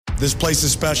This place is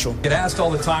special. Get asked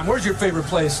all the time, where's your favorite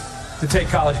place to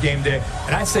take college game day?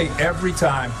 And I say every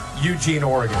time, Eugene,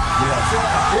 Oregon.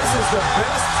 Yeah. This is the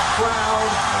best crowd.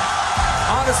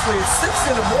 Honestly, it's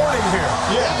 6 in the morning here.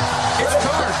 Yeah. It's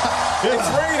dark. Yeah. It's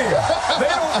raining.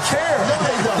 They don't care.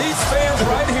 No. These fans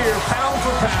right here, pound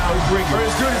for pound, are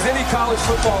as good as any college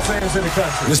football fans in the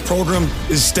country. This program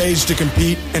is staged to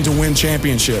compete and to win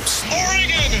championships.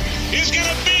 Oregon is going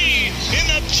to be in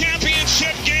the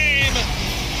championship game.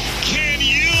 Can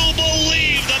you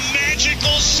believe the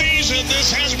magical season this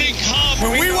has become?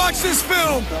 When we watch this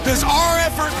film, does our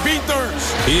effort beat theirs?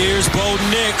 Here's Bo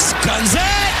Nix. Guns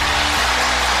it!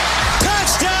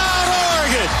 Touchdown,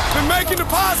 Oregon! Been making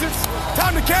deposits.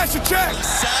 Time to cash a check.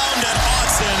 Sound at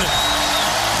Austin,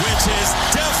 which is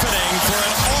deafening for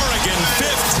an Oregon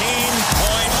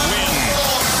 15-point win.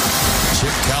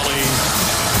 Chip Kelly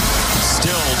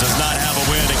still does not have a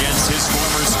win against his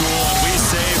former school, and we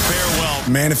say farewell.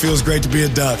 Man, it feels great to be a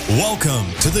Duck.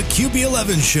 Welcome to the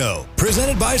QB11 Show,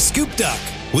 presented by Scoop Duck,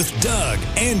 with Doug,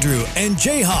 Andrew, and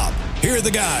J-Hop. Here are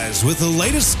the guys with the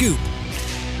latest scoop.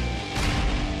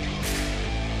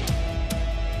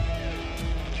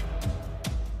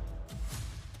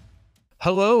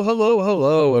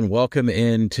 Hello, and welcome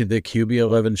into the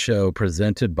QB11 Show,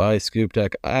 presented by Scoop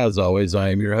Duck. As always, I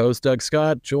am your host, Doug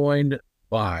Scott, joined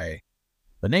by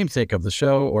the namesake of the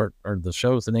show, or the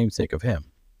show is the namesake of him.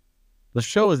 The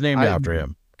show is named after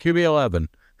him, QB11.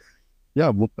 Yeah,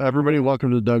 well, everybody,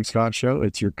 welcome to the Doug Scott Show.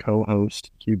 It's your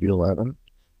co-host, QB11,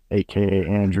 a.k.a.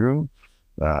 Andrew,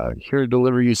 here to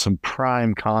deliver you some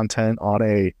prime content on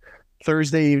a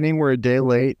Thursday evening. We're a day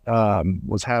late,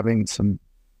 was having some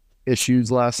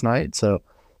issues last night, so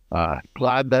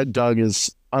glad that Doug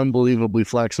is unbelievably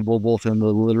flexible, both in the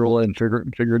literal and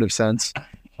figurative sense,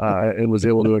 and was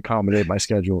able to accommodate my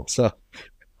schedule. So,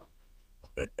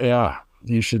 yeah,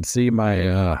 you should see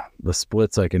my the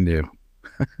splits I can do.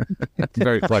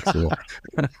 Very flexible.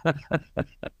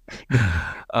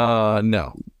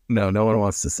 No one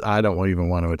wants to. I don't even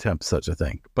want to attempt such a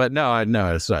thing. But no, I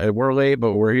know we're late,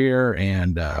 but we're here,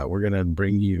 and we're going to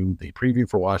bring you the preview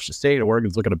for Washington State.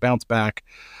 Oregon's looking to bounce back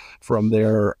from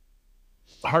their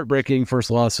heartbreaking first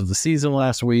loss of the season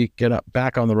last week. Get up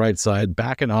back on the right side,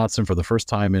 back in Austin for the first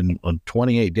time in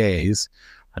 28 days.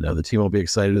 I know the team will be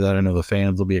excited to that. I know the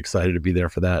fans will be excited to be there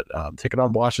for that. Taking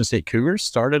on Washington State Cougars.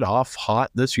 Started off hot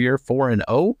this year,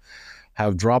 4-0.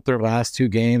 Have dropped their last two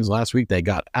games. Last week, they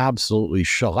got absolutely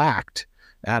shellacked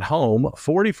at home,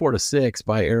 44-6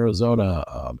 by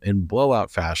Arizona in blowout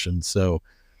fashion. So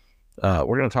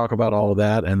we're going to talk about all of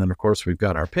that. And then, of course, we've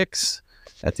got our picks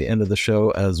at the end of the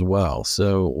show as well.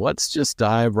 So let's just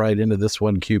dive right into this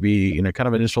one, QB. Kind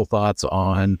of initial thoughts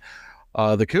on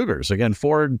the Cougars. Again,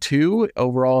 4-2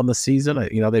 overall in the season.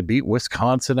 They beat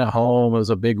Wisconsin at home. It was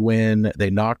a big win. They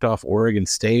knocked off Oregon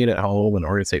State at home, and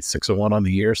Oregon State 6-1 on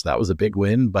the year, so that was a big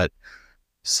win. But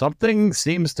something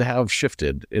seems to have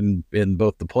shifted in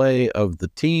both the play of the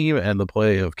team and the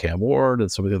play of Cam Ward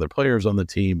and some of the other players on the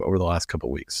team over the last couple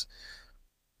of weeks.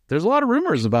 There's a lot of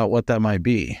rumors about what that might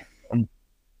be.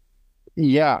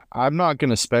 Yeah, I'm not going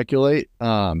to speculate,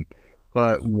 but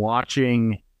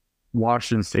watching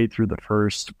Washington State through the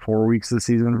first 4 weeks of the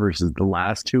season versus the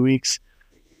last 2 weeks,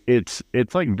 it's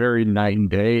like very night and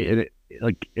day.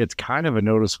 It's kind of a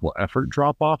noticeable effort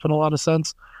drop off in a lot of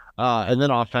sense. And then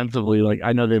offensively,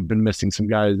 I know they've been missing some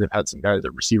guys. They've had some guys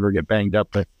at receiver get banged up,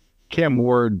 but Cam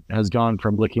Ward has gone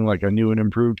from looking like a new and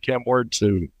improved Cam Ward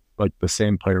to like the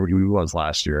same player he was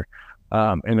last year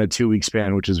in a 2 week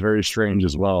span, which is very strange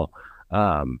as well.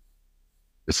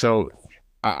 So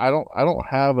I don't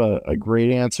have a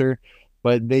great answer,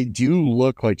 but they do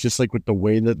look like, just like with the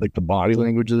way that the body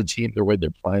language of the team, the way they're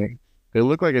playing, they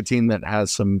look like a team that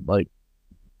has some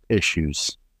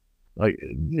issues,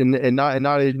 and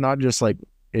not just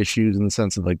issues in the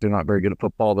sense of they're not very good at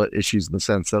football, but issues in the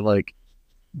sense that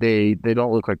they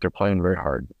don't look like they're playing very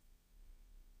hard.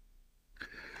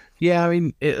 Yeah,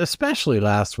 especially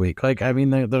last week.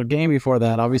 The game before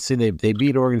that, obviously they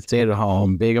beat Oregon State at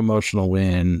home, big emotional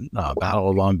win,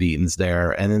 battle of unbeatens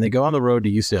there, and then they go on the road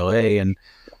to UCLA, and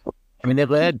they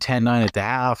led 10-9 at the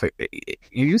half.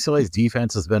 UCLA's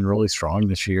defense has been really strong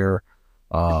this year.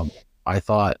 I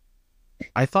thought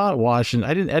Washington.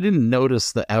 I didn't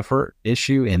notice the effort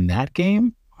issue in that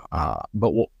game,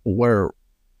 but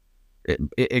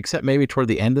except maybe toward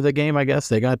the end of the game, I guess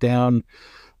they got down.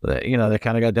 They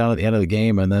kind of got down at the end of the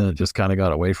game, and then it just kind of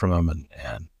got away from them.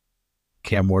 And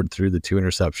Cam Ward threw the 2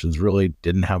 interceptions, really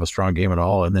didn't have a strong game at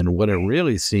all. And then what it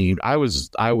really seemed, I was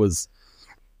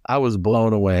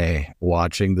blown away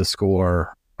watching the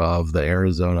score of the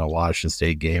Arizona Washington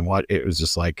State game. It was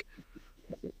just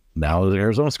now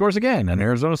Arizona scores again, and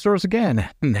Arizona scores again,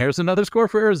 and there's another score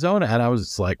for Arizona. And I was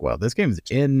just like, well, this game's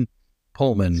in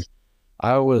Pullman.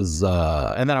 I was,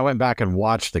 and then I went back and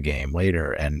watched the game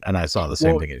later, and I saw the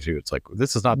same thing as you. It's like,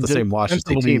 this is not the same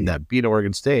Washington State team that beat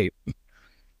Oregon State.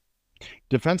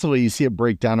 Defensively, you see a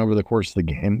breakdown over the course of the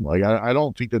game. Like, I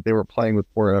don't think that they were playing with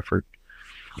poor effort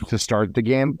to start the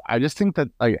game. I just think that,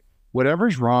 like,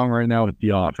 whatever's wrong right now with the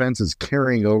offense is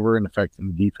carrying over and affecting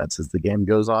the defense as the game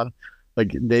goes on.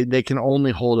 Like, they can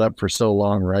only hold up for so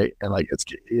long, right? And, like,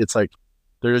 it's like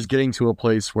they're just getting to a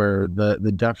place where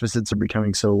the deficits are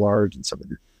becoming so large, and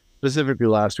specifically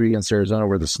last week against Arizona,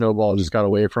 where the snowball just got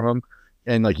away from them,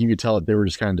 and like you could tell that they were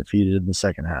just kind of defeated in the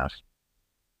second half.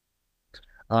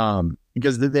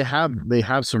 Because they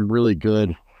have some really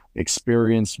good,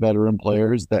 experienced veteran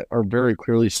players that are very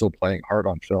clearly still playing hard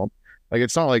on film. Like,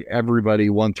 it's not like everybody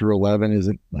 1 through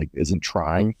 11 isn't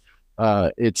trying.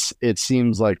 It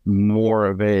seems like more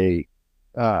of a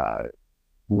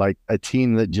like a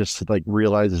team that just like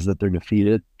realizes that they're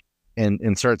defeated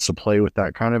and starts to play with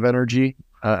that kind of energy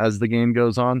as the game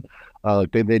goes on.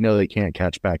 Like they know they can't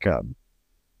catch back up.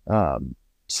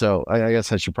 So I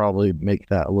guess I should probably make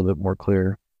that a little bit more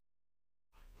clear.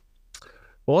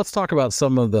 Well, let's talk about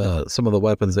some of the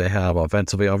weapons they have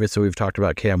offensively. Obviously, we've talked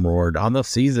about Cam Ward. On the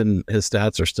season, his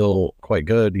stats are still quite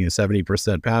good.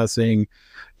 70% passing,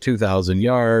 2,000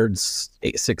 yards,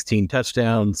 16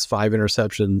 touchdowns, 5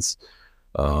 interceptions.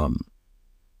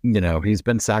 He's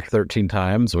been sacked 13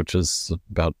 times, which is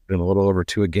about a little over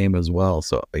 2 a game as well.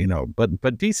 So,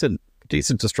 but decent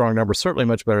to strong numbers, certainly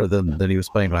much better than he was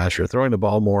playing last year, throwing the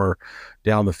ball more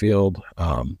down the field,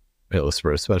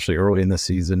 especially early in the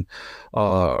season.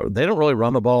 They don't really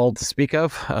run the ball to speak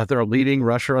of. Their leading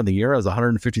rusher on the year has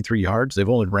 153 yards. They've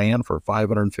only ran for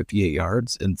 558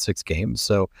 yards in 6 games.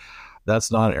 So that's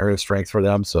not an area of strength for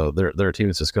them. So their team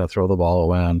is just going to throw the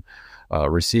ball around.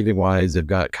 Receiving wise, they've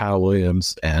got Kyle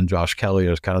Williams and Josh Kelly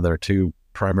as kind of their 2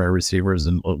 primary receivers,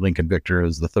 and Lincoln Victor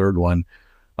is the third one.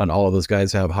 And all of those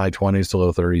guys have high 20s to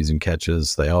low 30s in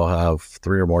catches. They all have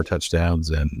 3 or more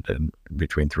touchdowns and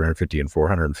between 350 and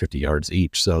 450 yards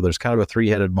each. So there's kind of a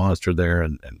 3-headed monster there,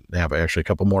 and they have actually a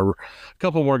couple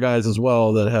more guys as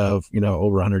well that have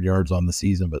over 100 yards on the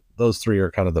season. But those 3 are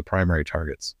kind of the primary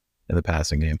targets in the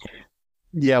passing game.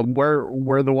 Yeah,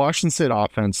 where the Washington State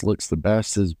offense looks the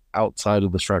best is outside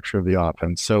of the structure of the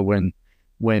offense. So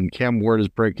when Cam Ward is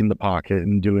breaking the pocket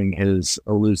and doing his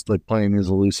playing his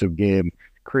elusive game,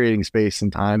 creating space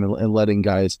and time and letting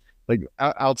guys like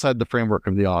outside the framework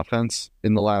of the offense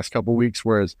in the last couple of weeks.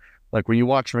 Whereas like when you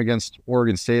watch him against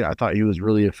Oregon State, I thought he was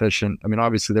really efficient. I mean,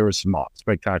 obviously there was some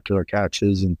spectacular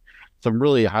catches and some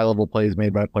really high level plays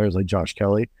made by players like Josh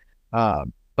Kelly.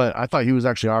 But I thought he was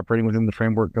actually operating within the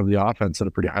framework of the offense at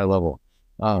a pretty high level.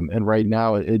 And right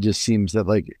now it just seems that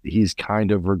like he's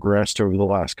kind of regressed over the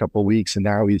last couple of weeks. And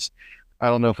now I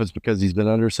don't know if it's because he's been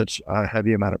under such a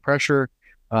heavy amount of pressure,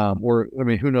 or, I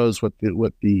mean, who knows what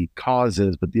the cause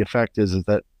is, but the effect is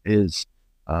that his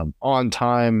on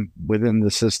time within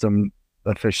the system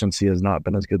efficiency has not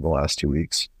been as good the last 2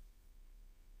 weeks.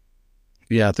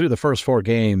 Yeah, through the first 4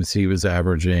 games, he was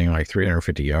averaging like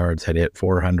 350 yards, had hit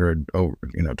 400 over,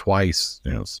 twice,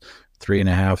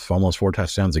 3.5, almost 4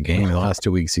 touchdowns a game. In the last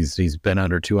 2 weeks, he's been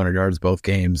under 200 yards both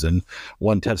games and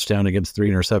 1 touchdown against 3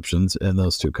 interceptions in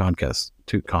those two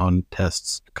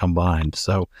contests combined.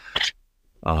 So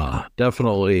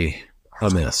definitely a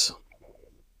miss.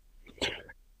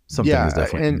 Something is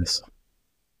definitely a miss.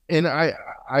 And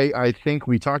I think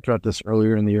we talked about this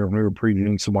earlier in the year when we were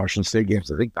previewing some Washington State games.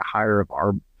 I think the hire of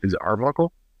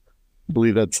Arbuckle? I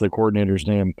believe that's the coordinator's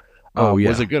name.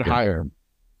 Was a good hire.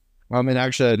 And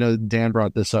actually, I know Dan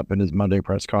brought this up in his Monday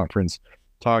press conference,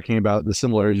 talking about the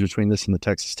similarities between this and the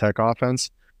Texas Tech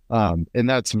offense. And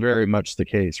that's very much the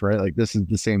case, right? Like, this is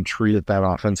the same tree that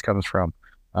offense comes from.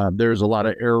 There's a lot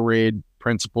of air raid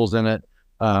principles in it,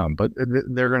 but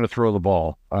they're going to throw the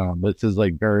ball. This is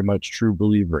like very much true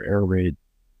believer air raid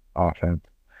offense,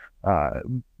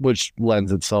 which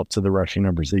lends itself to the rushing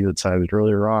numbers that you had cited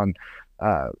earlier on.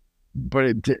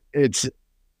 But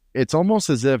it's almost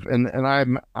as if, and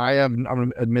I'm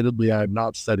admittedly, I have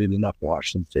not studied enough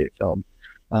Washington State film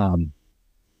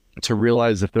to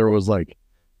realize if there was like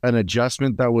an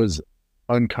adjustment that was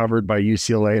uncovered by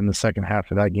UCLA in the second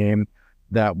half of that game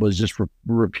that was just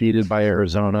repeated by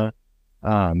Arizona,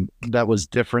 that was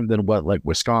different than what like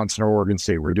Wisconsin or Oregon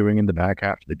State were doing in the back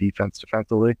half of the defense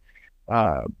defensively.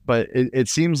 But it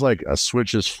seems like a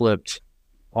switch is flipped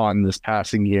on this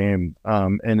passing game,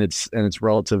 and its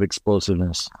relative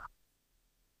explosiveness.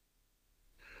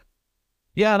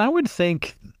 Yeah, and I would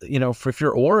think, if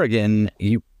you're Oregon,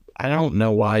 I don't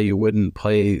know why you wouldn't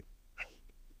play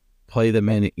them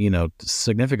in,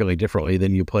 significantly differently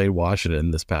than you played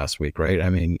Washington this past week, right? I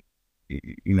mean,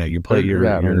 you play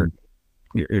your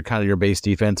kind of your base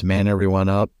defense, man everyone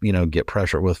up, get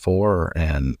pressure with 4,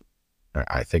 and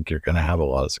I think you're going to have a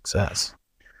lot of success.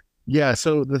 Yeah.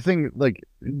 So the thing, like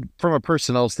from a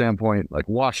personnel standpoint, like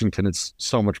Washington is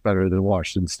so much better than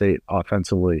Washington State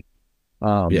offensively.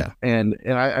 And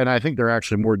I think they're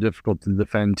actually more difficult to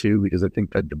defend too, because I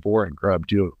think that DeBoer and Grubb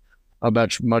do a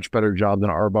much better job than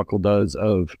Arbuckle does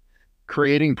of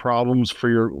creating problems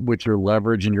with your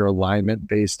leverage and your alignment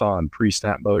based on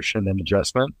pre-snap motion and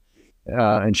adjustment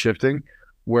and shifting.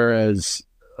 Whereas,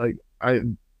 like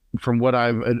from what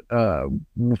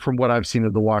I've seen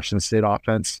of the Washington State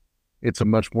offense, it's a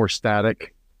much more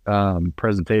static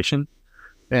presentation,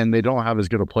 and they don't have as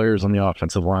good of players on the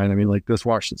offensive line. I mean, like this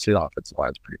Washington State offensive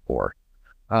line is pretty poor.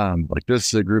 Like this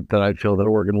is a group that I feel that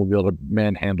Oregon will be able to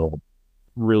manhandle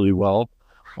really well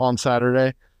on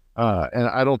Saturday. And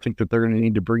I don't think that they're going to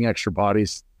need to bring extra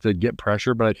bodies to get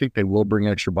pressure, but I think they will bring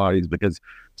extra bodies because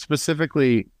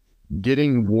specifically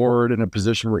getting Ward in a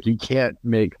position where he can't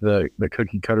make the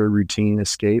cookie cutter routine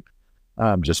escape,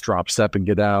 just drop, step and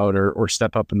get out or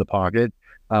step up in the pocket.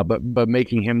 But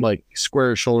making him like square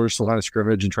his shoulders to the line of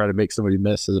scrimmage and try to make somebody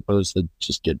miss as opposed to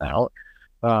just getting out,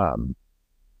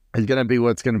 is going to be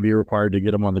what's going to be required to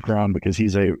get him on the ground, because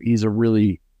he's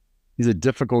a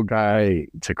difficult guy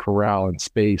to corral in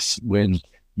space when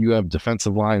you have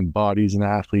defensive line bodies and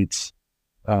athletes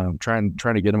trying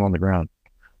to get him on the ground.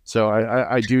 So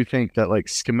I do think that like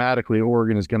schematically,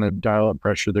 Oregon is going to dial up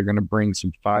pressure. They're going to bring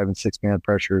some 5 and 6 man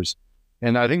pressures.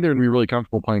 And I think they're going to be really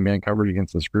comfortable playing man coverage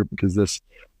against this group, because this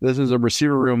is a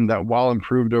receiver room that, while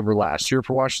improved over last year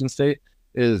for Washington State,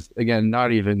 is, again,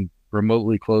 not even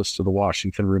remotely close to the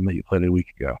Washington room that you played a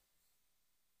week ago.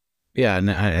 Yeah,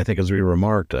 and I think, as we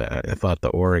remarked, I thought the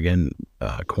Oregon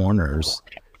corners,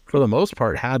 for the most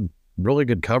part, had really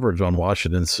good coverage on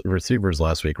Washington's receivers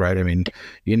last week, right? I mean,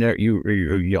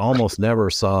 you almost never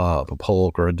saw a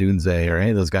Polk or a Dunze or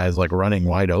any of those guys like running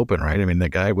wide open, right? I mean, the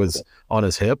guy was on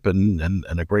his hip, and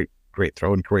a great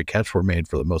throw and great catch were made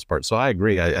for the most part. So I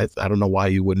agree. I don't know why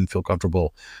you wouldn't feel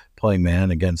comfortable playing man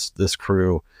against this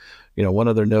crew. One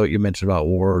other note you mentioned about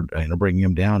Ward, bringing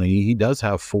him down. He does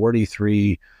have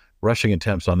 43 rushing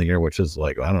attempts on the year, which is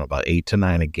like, I don't know, about 8 to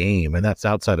 9 a game. And that's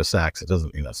outside of sacks. It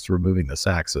doesn't, it's removing the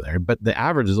sacks in there, but the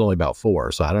average is only about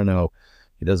 4. So I don't know.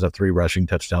 He does have 3 rushing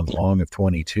touchdowns, long of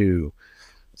 22.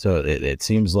 So it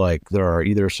seems like there are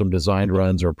either some designed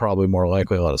runs or probably more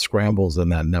likely a lot of scrambles in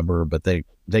that number, but they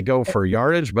go for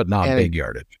yardage, but not big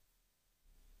yardage.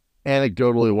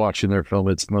 Anecdotally, watching their film,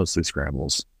 it's mostly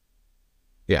scrambles.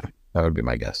 Yeah, that would be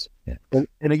my guess. Yeah.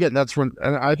 And again, that's when,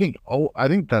 and I think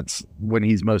that's when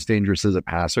he's most dangerous as a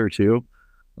passer too,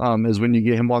 is when you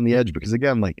get him on the edge, because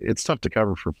again, like it's tough to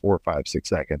cover for 4, 5, 6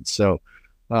 seconds. So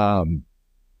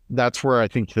that's where I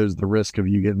think there's the risk of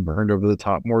you getting burned over the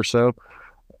top more so.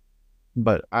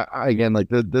 But I again, like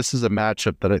this is a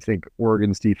matchup that I think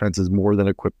Oregon's defense is more than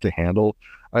equipped to handle.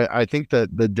 I think that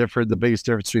the biggest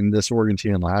difference between this Oregon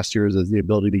team and last year is the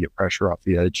ability to get pressure off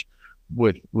the edge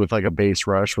with like a base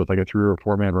rush, with like a 3 or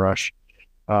 4 man rush.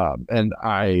 And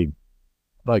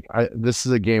this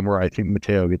is a game where I think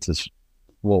Mateo gets his,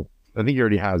 I think he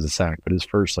already has a sack, but his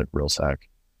first like real sack.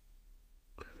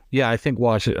 Yeah, I think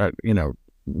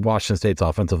Washington State's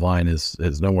offensive line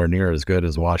is nowhere near as good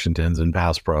as Washington's in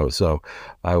pass pro. So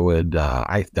I would,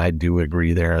 I do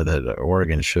agree there that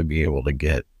Oregon should be able to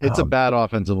get. It's a bad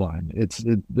offensive line.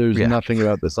 There's nothing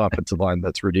about this offensive line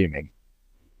that's redeeming.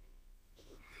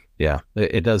 Yeah,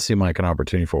 it does seem like an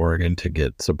opportunity for Oregon to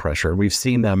get some pressure. We've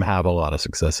seen them have a lot of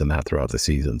success in that throughout the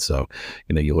season. So,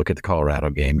 you look at the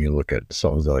Colorado game, you look at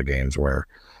some of the other games where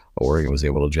Oregon was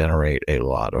able to generate a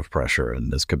lot of pressure,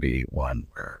 and this could be one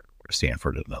where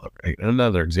Stanford is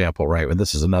another example, right? And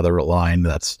this is another line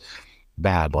that's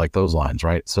bad, like those lines,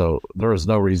 right? So there is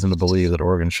no reason to believe that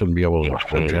Oregon shouldn't be able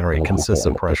to generate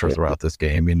consistent pressure throughout this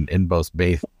game in both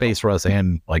base rush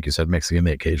and, like you said, mixing in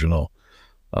the occasional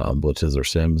blitzes or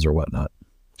sims or whatnot.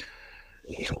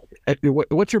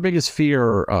 What's your biggest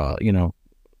fear,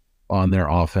 on their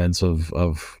offense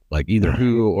of like either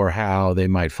who or how they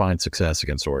might find success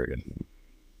against Oregon?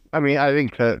 I mean, I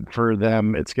think that for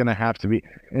them, it's going to have to be,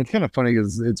 and it's kind of funny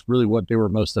because it's really what they were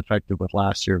most effective with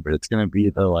last year, but it's going to be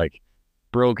the like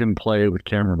broken play with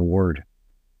Cameron Ward.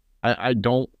 I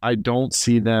don't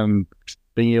see them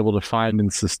being able to find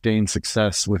and sustain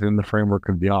success within the framework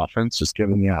of the offense, just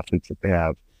given the athletes that they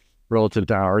have relative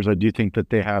to ours. I do think that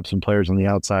they have some players on the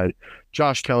outside.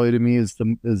 Josh Kelly to me is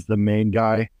the main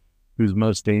guy who's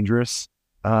most dangerous.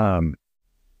 But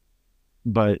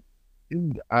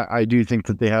I do think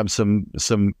that they have some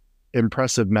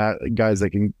impressive guys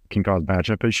that can cause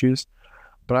matchup issues.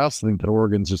 But I also think that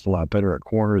Oregon's just a lot better at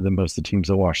corner than most of the teams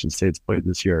that Washington State's played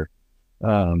this year.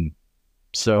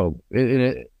 So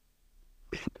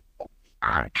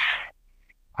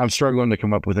I'm struggling to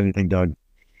come up with anything, Doug.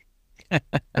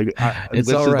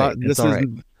 It's all right.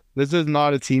 This is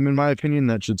not a team, in my opinion,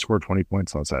 that should score 20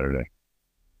 points on Saturday.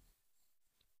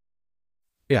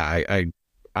 Yeah,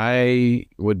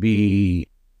 I'd be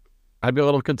a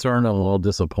little concerned and a little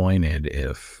disappointed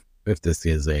if this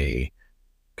is a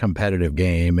competitive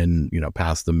game and,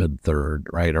 past the mid-third,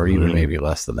 right? Or even maybe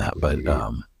less than that. But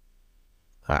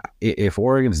if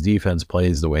Oregon's defense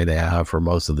plays the way they have for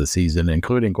most of the season,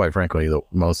 including, quite frankly,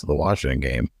 most of the Washington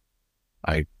game,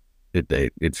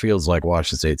 it feels like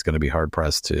Washington State's going to be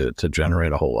hard-pressed to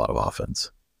generate a whole lot of offense.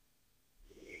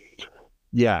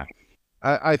 Yeah.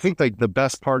 I think like the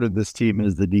best part of this team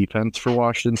is the defense for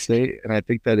Washington State. And I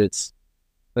think that it's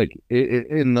like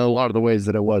in a lot of the ways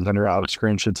that it was under Alex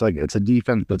Grinch, it's a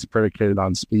defense that's predicated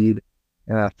on speed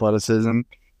and athleticism.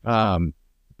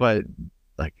 But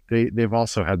like they've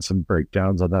also had some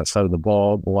breakdowns on that side of the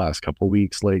ball the last couple of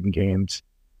weeks late in games.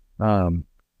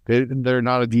 They're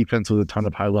not a defense with a ton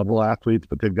of high level athletes,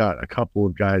 but they've got a couple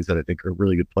of guys that I think are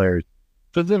really good players,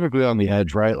 specifically on the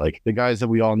edge, right? Like the guys that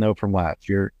we all know from last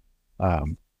year.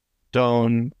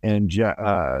 Doan and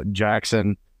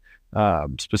Jackson,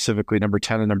 specifically number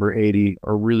 10 and number 80,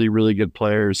 are really, really good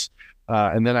players.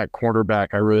 And then at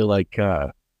quarterback, I really like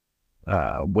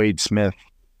Wade Smith,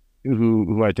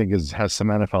 who I think has some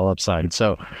NFL upside.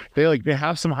 So they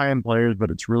have some high end players, but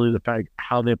it's really the fact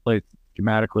how they play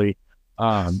schematically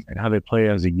and how they play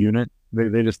as a unit.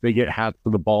 They get hats to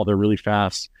the ball. They're really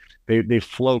fast. They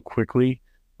flow quickly.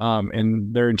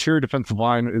 And their interior defensive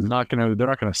line they're not going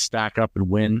to stack up and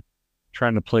win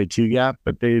trying to play two gap,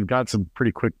 but they've got some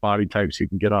pretty quick body types who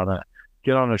can get on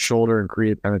a shoulder and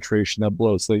create penetration that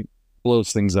blows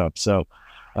things up. So,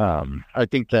 I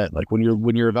think that like when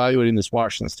you're evaluating this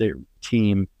Washington State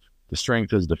team, the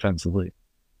strength is defensively.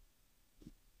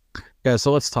 Yeah.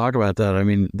 So let's talk about that. I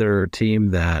mean, they're a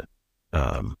team that,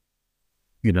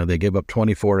 they gave up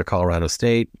 24 to Colorado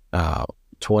State,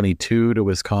 22 to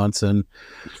Wisconsin,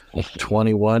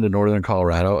 21 to Northern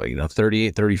Colorado,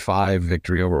 38-35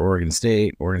 victory over Oregon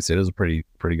State. Oregon State is a pretty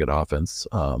good offense.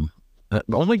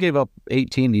 Only gave up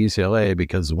 18 to UCLA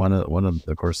because one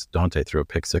of course, Dante threw a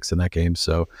pick six in that game.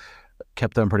 So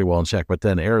kept them pretty well in check. But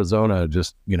then Arizona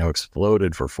just,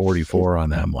 exploded for 44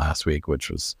 on them last week, which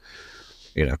was,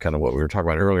 kind of what we were talking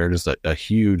about earlier, just a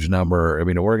huge number. I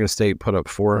mean, Oregon State put up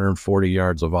 440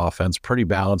 yards of offense, pretty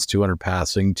balanced, 200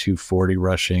 passing, 240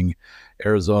 rushing.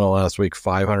 Arizona last week,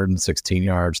 516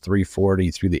 yards,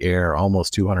 340 through the air,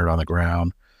 almost 200 on the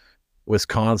ground.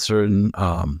 Wisconsin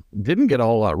didn't get a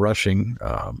whole lot rushing,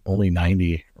 only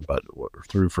 90, but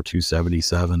threw for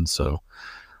 277. So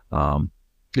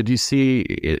did you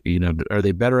see, are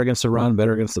they better against the run,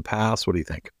 better against the pass? What do you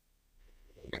think?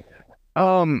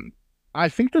 I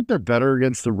think that they're better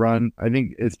against the run. I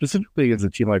think it's specifically against a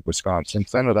team like Wisconsin,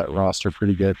 because I know that roster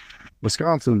pretty good.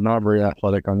 Wisconsin's not very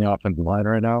athletic on the offensive line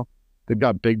right now. They've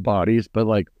got big bodies, but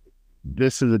like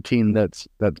this is a team that's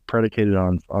predicated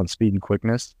on speed and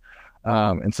quickness.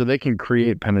 And so they can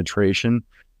create penetration.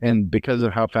 And because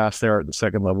of how fast they are at the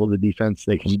second level of the defense,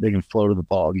 they can flow to the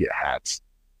ball and get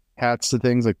hats to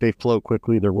things. Like they flow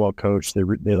quickly. They're well coached.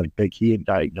 They key and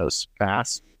diagnose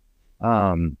fast.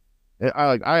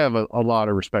 I have a lot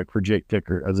of respect for Jake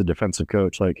Dickert as a defensive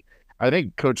coach. Like I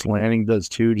think Coach Lanning does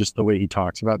too, just the way he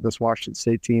talks about this Washington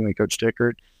State team and Coach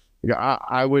Dickert. Like,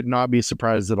 I would not be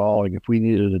surprised at all. Like if we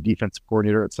needed a defensive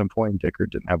coordinator at some point, Dickert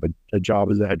didn't have a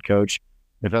job as a head coach,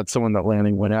 if that's someone that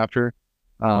Lanning went after.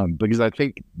 Because I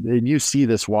think, and you see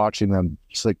this watching them,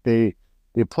 just like they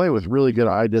play with really good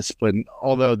eye discipline,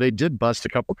 although they did bust a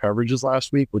couple coverages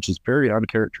last week, which is very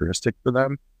uncharacteristic for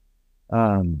them.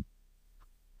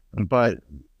 But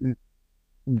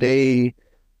they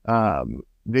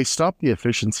stop the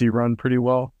efficiency run pretty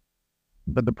well.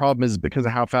 But the problem is because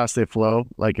of how fast they flow,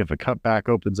 like if a cutback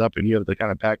opens up and you have to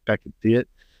kind of back and see it,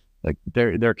 like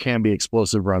there can be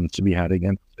explosive runs to be had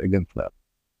against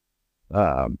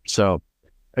them. So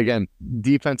again,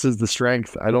 defense is the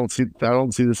strength. I don't see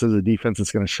this as a defense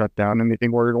that's going to shut down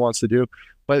anything Oregon wants to do.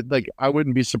 But like I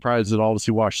wouldn't be surprised at all to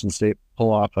see Washington State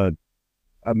pull off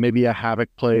maybe a havoc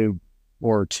play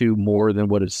or two more than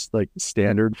what is like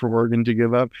standard for Oregon to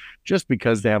give up, just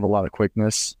because they have a lot of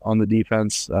quickness on the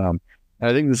defense. And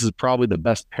I think this is probably the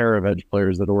best pair of edge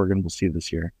players that Oregon will see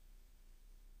this year.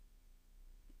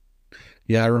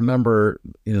 Yeah, I remember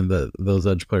those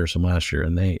edge players from last year,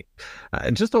 and they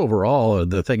just overall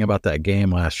the thing about that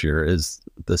game last year is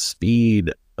the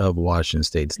speed of Washington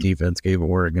State's defense gave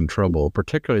Oregon trouble,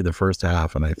 particularly the first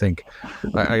half. And I think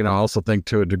I also think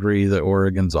to a degree that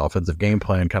Oregon's offensive game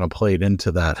plan kind of played into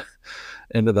that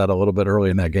a little bit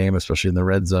early in that game, especially in the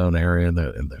red zone area in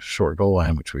the short goal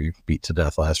line, which we beat to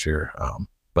death last year.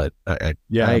 But I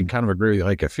kind of agree.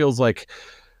 Like, it feels like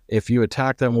if you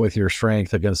attack them with your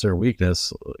strength against their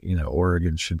weakness,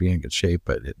 Oregon should be in good shape.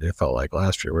 But it felt like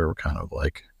last year we were kind of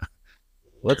like,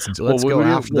 let's go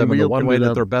after them in the one way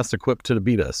that they're best equipped to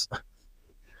beat us.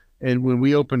 And when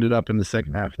we opened it up in the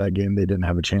second half of that game, they didn't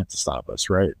have a chance to stop us,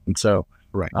 right? And so,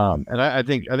 right. And I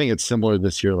think it's similar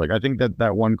this year. Like, I think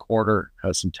that one quarter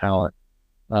has some talent,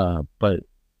 but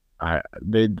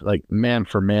they like man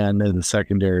for man in the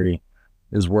secondary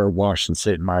is where Washington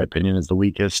State, in my opinion, is the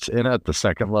weakest. And at the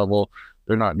second level,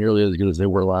 they're not nearly as good as they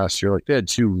were last year. Like, they had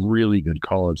two really good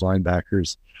college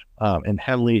linebackers, and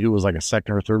Henley, who was like a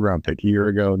second or third round pick a year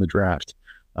ago in the draft,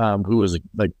 who was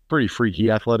like pretty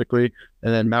freaky athletically,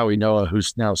 and then Maui Noah, who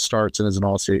now starts and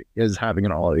is having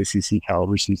an all ACC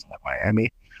caliber season at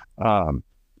Miami.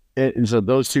 And so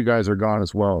those two guys are gone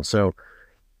as well. So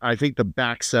I think the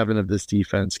back seven of this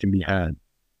defense can be had.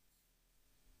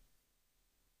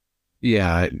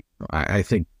 Yeah, I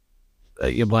think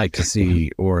you'd like to see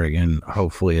Oregon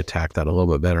hopefully attack that a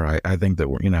little bit better. I think that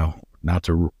we're, not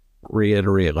to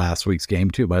reiterate last week's game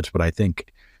too much, but I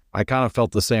think I kind of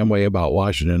felt the same way about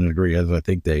Washington and agree, as I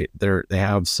think they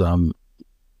have some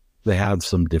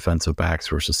defensive backs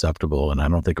who are susceptible, and I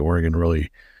don't think Oregon really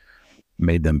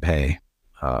made them pay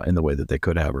in the way that they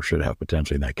could have or should have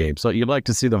potentially in that game. So you'd like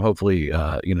to see them hopefully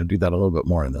do that a little bit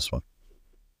more in this one.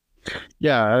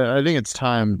 Yeah, I think it's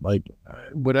time. Like,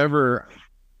 whatever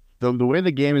the way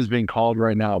the game is being called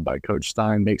right now by Coach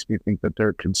Stein makes me think that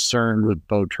they're concerned with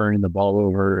Bo turning the ball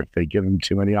over if they give him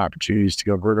too many opportunities to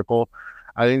go vertical.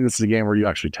 I think this is a game where you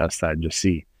actually test that and just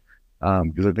see,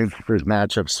 because I think there's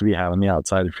matchups to be had on the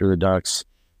outside if you're the Ducks.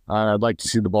 I'd like to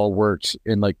see the ball worked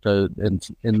in like in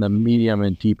the medium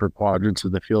and deeper quadrants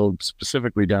of the field,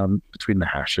 specifically down between the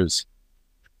hashes.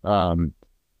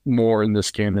 More in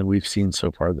this game than we've seen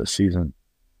so far this season.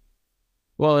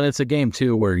 Well, and it's a game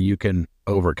too where you can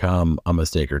overcome a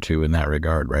mistake or two in that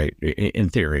regard, right? In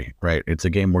theory, right? It's a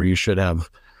game where you should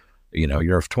have,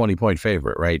 you're a 20-point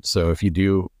favorite, right? So if you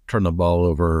do turn the ball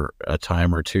over a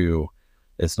time or two,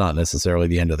 it's not necessarily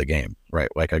the end of the game, right?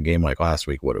 Like a game like last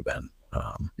week would have been.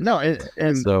 No,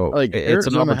 and so like it's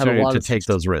an opportunity to take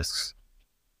those risks.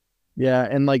 Yeah,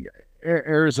 and like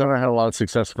Arizona had a lot of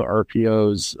success with the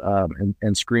RPOs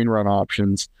and screen run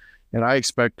options, and I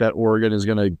expect that Oregon is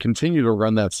going to continue to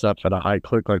run that stuff at a high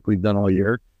click like we've done all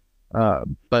year.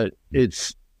 But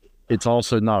it's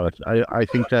also not. I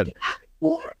think that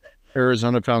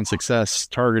Arizona found success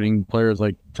targeting players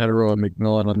like Tedero and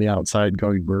McMillan on the outside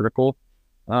going vertical.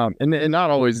 And not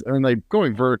always, like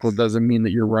going vertical doesn't mean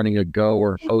that you're running a go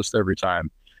or a post every time.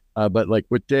 But like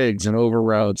with digs and over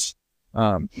routes,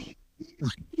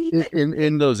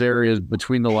 in those areas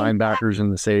between the linebackers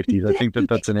and the safeties, I think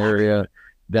that's an area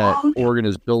that Oregon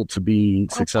is built to be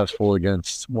successful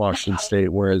against Washington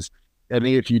State. Whereas I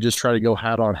think if you just try to go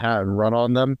hat on hat and run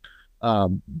on them,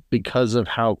 because of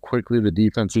how quickly the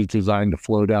defense is designed to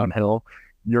flow downhill,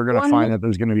 you're going to find that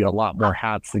there's going to be a lot more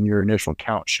hats than your initial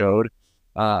count showed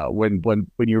when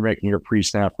you're making your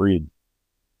pre-snap read.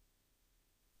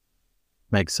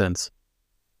 Makes sense.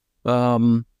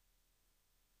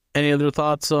 Any other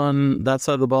thoughts on that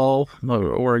side of the ball?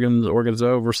 Oregon's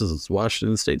O versus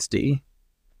Washington State's D?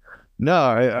 No,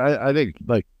 I think,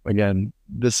 like, again,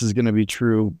 this is going to be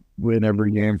true in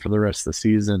every game for the rest of the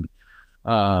season,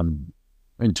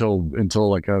 until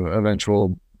like a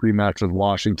eventual rematch with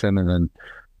Washington, and then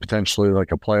potentially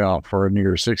like a playoff for a New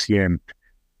Year's Six game.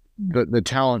 The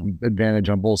talent advantage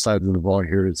on both sides of the ball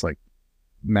here is like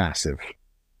massive.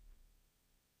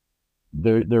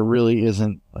 There really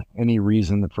isn't any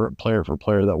reason for player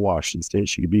that Washington State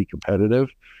should be competitive.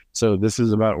 So this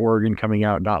is about Oregon coming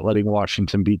out, not letting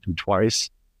Washington beat them twice,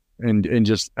 and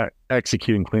just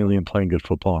executing cleanly and playing good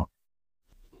football.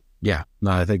 Yeah,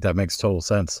 no, I think that makes total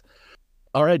sense.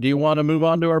 All right, do you want to move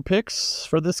on to our picks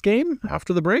for this game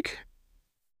after the break?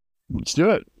 Let's do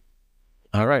it.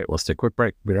 All right, let's take a quick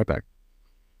break. Be right back.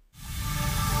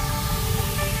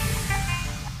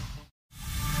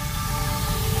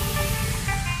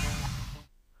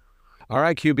 All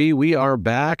right, QB, we are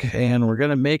back, and we're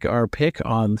going to make our pick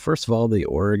on, first of all, the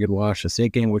Oregon-Washington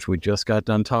State game, which we just got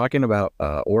done talking about.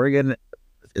 Oregon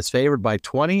is favored by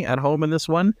 20 at home in this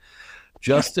one.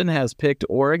 Justin has picked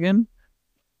Oregon.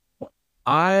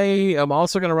 I am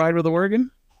also going to ride with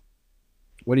Oregon.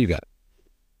 What do you got?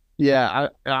 Yeah,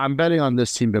 I'm betting on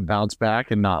this team to bounce back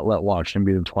and not let Washington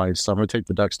beat them twice. So I'm going to take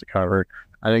the Ducks to cover.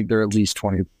 I think they're at least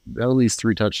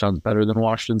 3 touchdowns better than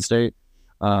Washington State.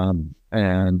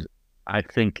 And I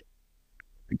think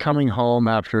coming home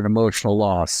after an emotional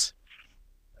loss,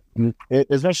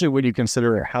 especially when you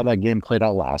consider how that game played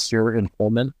out last year in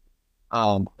Pullman,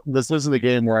 this is the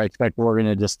game where I expect Oregon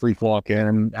to just sleepwalk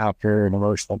in after an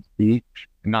emotional defeat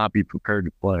and not be prepared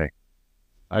to play.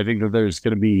 I think that there's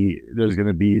going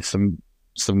to be some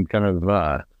kind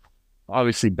of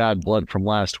obviously bad blood from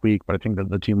last week, but I think that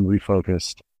the team will be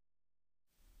focused.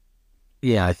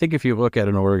 Yeah, I think if you look at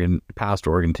past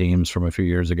Oregon teams from a few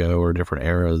years ago or different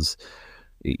eras,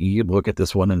 you'd look at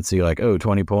this one and see like,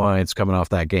 20 points coming off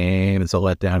that game. It's a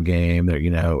letdown game. There,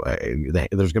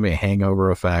 there's going to be a hangover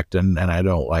effect, and I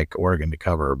don't like Oregon to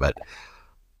cover, but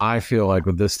I feel like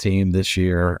with this team this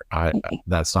year,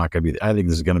 that's not going to be. I think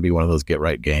this is going to be one of those get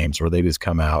right games where they just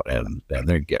come out and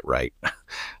they get right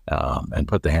and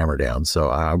put the hammer down. So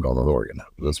I'm going with Oregon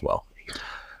as well.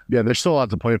 Yeah, there's still a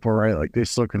lot to play for, right? Like they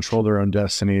still control their own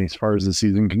destiny as far as the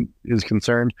season is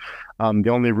concerned. The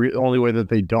only way that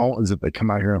they don't is if they come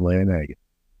out here and lay an egg.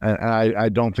 And I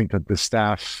don't think that the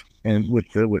staff and with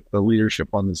the leadership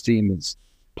on this team is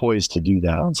poised to do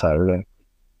that on Saturday.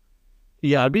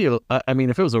 Yeah, I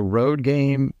mean, if it was a road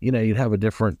game, you'd have a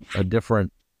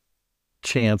different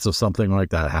chance of something like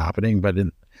that happening. But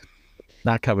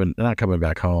not coming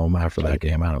back home after that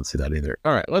game, I don't see that either.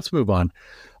 All right, let's move on.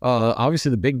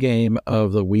 Obviously, the big game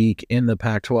of the week in the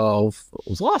Pac-12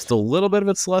 was lost a little bit of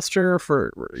its luster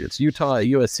it's Utah at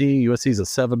USC. USC is a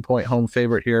 7-point home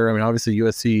favorite here. I mean, obviously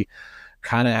USC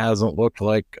kind of hasn't looked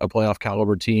like a playoff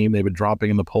caliber team. They've been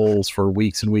dropping in the polls for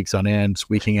weeks and weeks on end,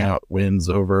 squeaking out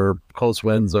close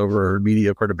wins over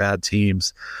mediocre to bad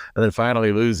teams, and then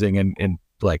finally losing and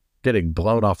like getting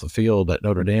blown off the field at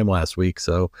Notre Dame last week.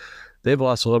 So they've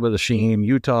lost a little bit of sheen.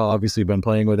 Utah obviously been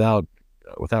playing without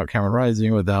Cameron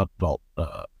Rising, without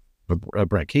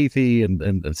Brent Keithy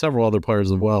and several other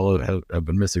players as well have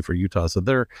been missing for Utah.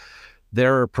 So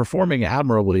they're performing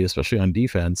admirably, especially on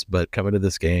defense, but coming to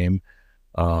this game,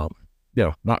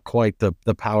 not quite the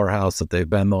powerhouse that they've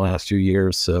been the last few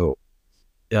years. So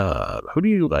who do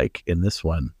you like in this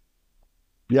one?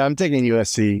 Yeah, I'm taking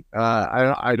USC.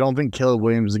 I don't think Caleb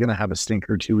Williams is going to have a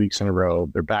stinker 2 weeks in a row.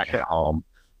 They're back at home.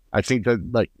 I think that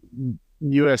like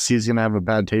USC is going to have a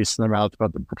bad taste in their mouth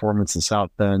about the performance in South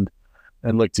Bend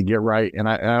and look to get right. And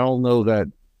I don't know that,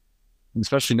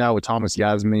 especially now with Thomas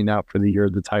Yasmin out for the year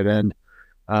at the tight end,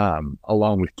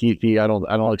 along with Keithy, I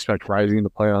don't expect Rising to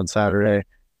play on Saturday.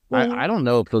 I don't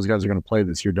know if those guys are going to play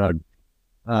this year, Doug.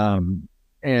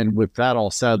 And with that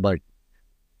all said, like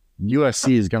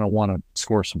USC is going to want to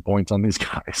score some points on these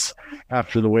guys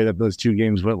after the way that those two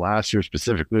games went last year,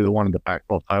 specifically the one in the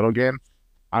Pac-12 title game.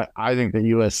 I think that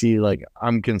USC, like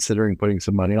I'm considering putting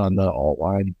some money on the alt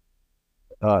line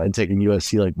and taking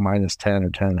USC like -10 or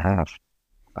 10.5.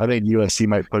 I think USC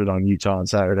might put it on Utah on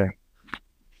Saturday.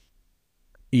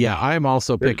 Yeah, I'm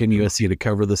also picking USC to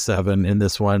cover the 7 in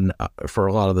this one for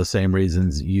a lot of the same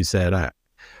reasons you said. I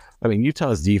mean,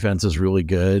 Utah's defense is really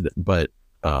good, but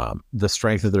the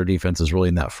strength of their defense is really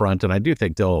in that front, and I do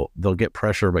think they'll get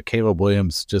pressure. But Caleb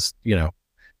Williams just,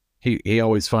 he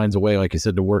always finds a way, like you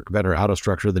said, to work better out of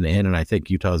structure than in, and I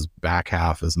think Utah's back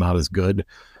half is not as good.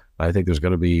 I think there's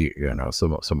going to be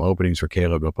some openings for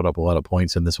Caleb to put up a lot of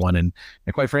points in this one, and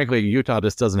quite frankly, Utah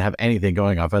just doesn't have anything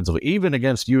going offensively, even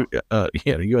against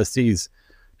USC's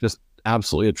just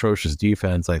absolutely atrocious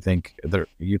defense. I think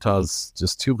Utah's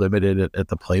just too limited at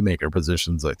the playmaker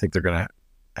positions. I think they're going to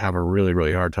have a really,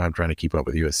 really hard time trying to keep up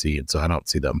with USC, and so I don't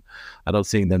see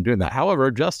them doing that.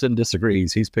 However, Justin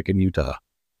disagrees. He's picking Utah.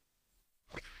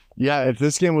 Yeah, if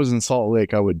this game was in Salt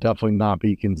Lake, I would definitely not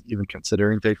be even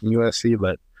considering taking USC,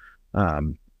 but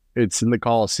it's in the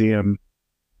Coliseum.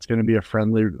 It's going to be a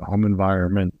friendly home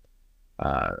environment.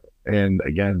 And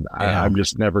again, I'm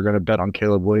just never going to bet on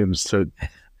Caleb Williams to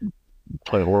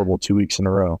play horrible 2 weeks in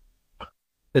a row.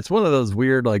 It's one of those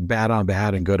weird, like bad on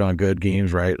bad and good on good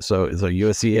games, right? So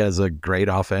USC has a great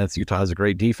offense. Utah has a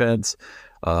great defense.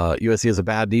 USC has a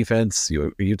bad defense.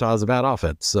 Utah has a bad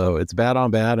offense. So it's bad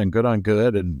on bad and good on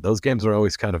good. And those games are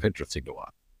always kind of interesting to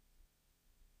watch.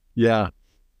 Yeah.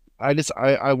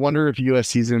 I wonder if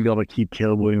USC is going to be able to keep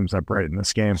Caleb Williams upright in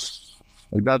this game.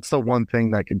 Like that's the one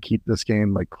thing that could keep this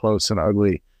game like close and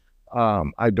ugly.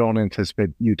 I don't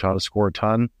anticipate Utah to score a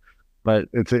ton, but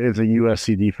it's a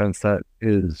USC defense that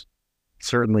is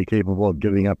certainly capable of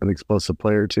giving up an explosive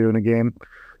play or two in a game.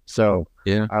 So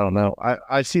yeah, I don't know.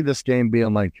 I see this game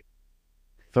being like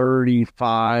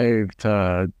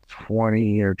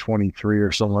 35-20 or 23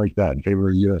 or something like that in favor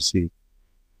of USC.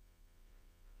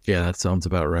 Yeah, that sounds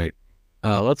about right.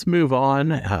 Let's move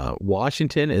on.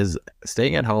 Washington is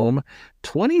staying at home,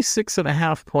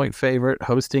 26.5-point favorite,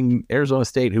 hosting Arizona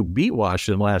State, who beat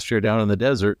Washington last year down in the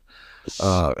desert.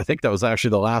 I think that was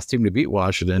actually the last team to beat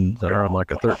Washington. That are on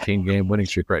like a 13-game winning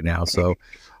streak right now. So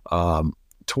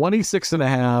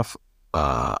 26.5.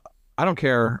 I don't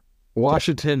care.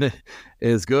 Washington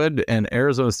is good, and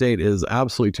Arizona State is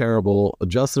absolutely terrible.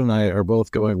 Justin and I are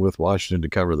both going with Washington to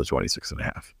cover the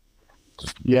 26.5.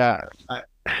 Yeah,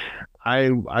 I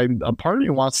a part of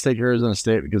me wants to take Arizona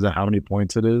State because of how many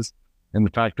points it is, and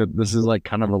the fact that this is like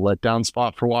kind of a letdown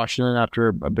spot for Washington after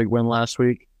a big win last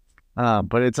week.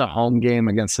 But it's a home game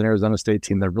against an Arizona State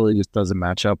team that really just doesn't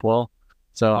match up well.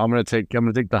 So I'm gonna take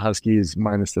the Huskies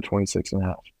minus the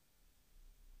 26.5.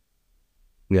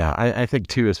 Yeah, I think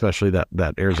too, especially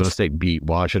that Arizona State beat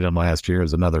Washington last year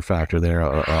is another factor there,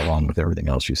 along with everything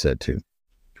else you said too.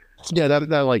 Yeah,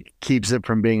 that like keeps it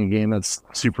from being a game that's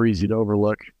super easy to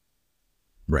overlook.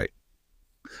 Right.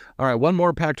 All right, one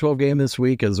more Pac-12 game this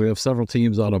week as we have several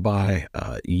teams on a bye.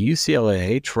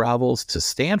 UCLA travels to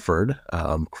Stanford,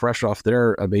 fresh off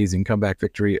their amazing comeback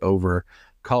victory over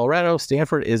Colorado.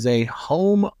 Stanford is a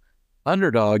home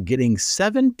underdog, getting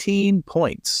 17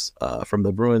 points from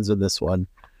the Bruins in this one.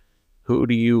 Who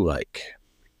do you like?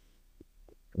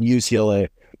 UCLA.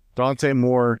 Dante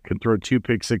Moore could throw 2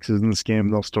 pick sixes in this game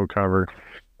and they'll still cover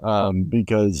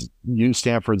because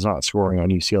Stanford's not scoring on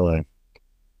UCLA.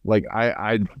 Like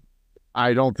I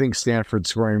don't think Stanford's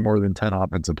scoring more than 10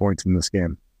 offensive points in this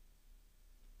game.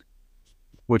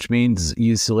 Which means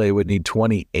UCLA would need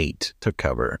 28 to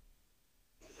cover.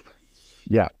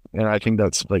 Yeah, and I think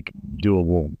that's like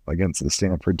doable against the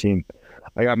Stanford team.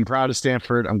 I'm proud of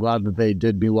Stanford. I'm glad that they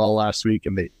did be well last week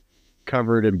and they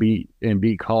covered and beat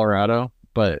Colorado.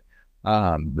 But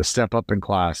the step up in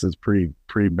class is pretty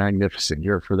magnificent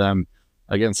here for them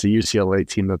against the UCLA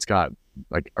team that's got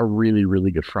like a really,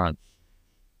 really good front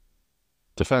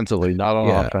defensively, not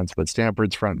on offense, but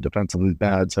Stanford's front defensively is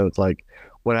bad. So it's like,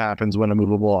 what happens when a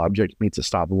movable object meets a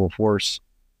stoppable force?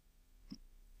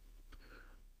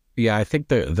 Yeah, I think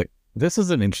this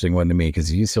is an interesting one to me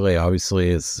because UCLA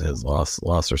obviously has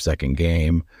lost their second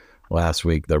game last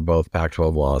week. They're both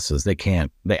Pac-12 losses. They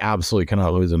absolutely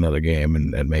cannot lose another game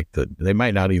and make they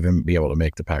might not even be able to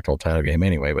make the Pac-12 title game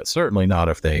anyway, but certainly not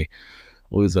if they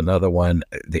lose another one.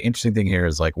 The interesting thing here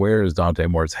is like, where is Dante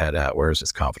Moore's head at? Where is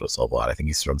his confidence level at? I think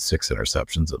he's thrown 6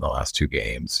 interceptions in the last 2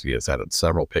 games. He has had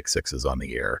several pick sixes on the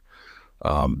year.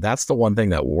 That's the one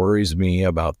thing that worries me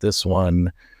about this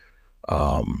one.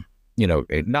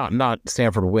 Not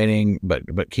Stanford winning,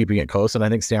 but keeping it close. And I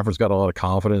think Stanford's got a lot of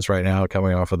confidence right now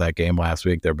coming off of that game last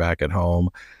week. They're back at home.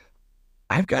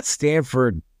 I've got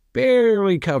Stanford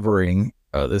barely covering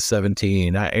this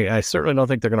 17. I certainly don't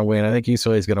think they're going to win. I think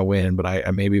UCLA is going to win, but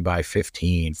I maybe by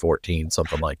 15, 14,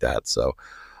 something like that. So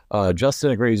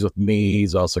Justin agrees with me.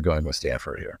 He's also going with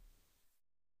Stanford here.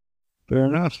 Fair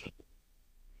enough.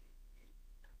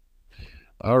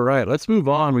 All right, let's move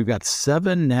on. We've got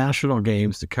 7 national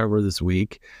games to cover this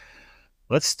week.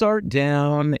 Let's start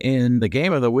down in the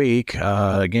game of the week.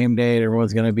 Game day,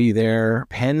 everyone's going to be there.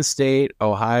 Penn State,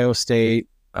 Ohio State.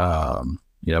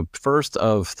 First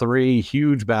of 3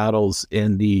 huge battles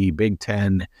in the Big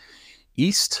Ten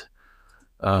East.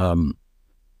 Penn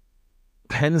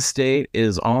State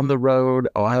is on the road.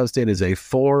 Ohio State is a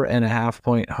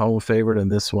 4.5-point home favorite in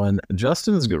this one.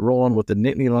 Justin's rolling with the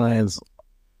Nittany Lions.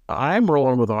 I'm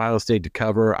rolling with Ohio State to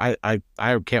cover. I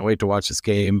can't wait to watch this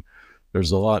game.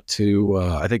 There's a lot to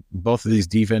I think both of these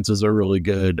defenses are really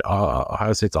good.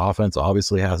 Ohio State's offense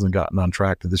obviously hasn't gotten on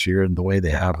track to this year in the way they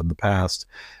have in the past.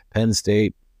 Penn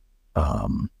State,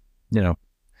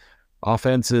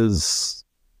 offense is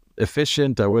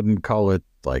efficient. I wouldn't call it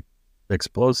like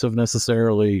explosive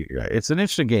necessarily. It's an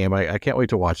interesting game. I can't wait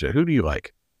to watch it. Who do you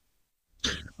like?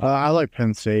 I like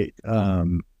Penn State.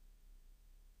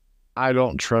 I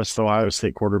don't trust the Ohio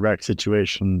State quarterback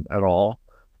situation at all.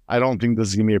 I don't think this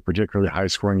is going to be a particularly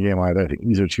high-scoring game either. I think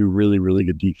these are 2 really, really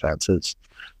good defenses.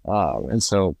 And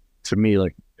so, to me,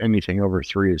 like anything over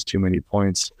 3 is too many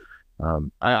points.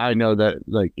 I know that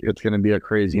like it's going to be a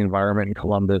crazy environment in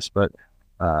Columbus, but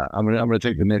I'm gonna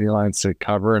take the Nittany Lions to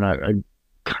cover, and I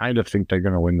kind of think they're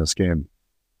going to win this game.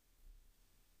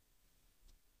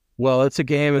 Well, it's a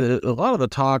game. A lot of the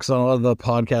talks on a lot of the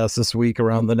podcasts this week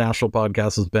around the national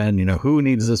podcast has been, who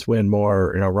needs this win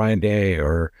more? Ryan Day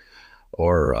or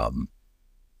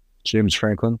James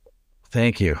Franklin.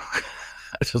 Thank you.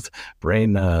 Just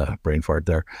brain fart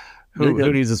there.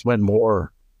 Who needs this win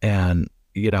more? And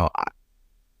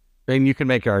And you can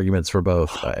make arguments for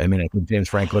both. I mean, I think James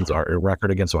Franklin's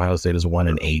record against Ohio State is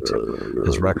 1-8.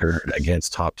 His record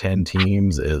against top 10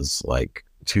 teams is like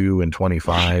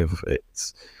 2-25.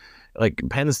 It's like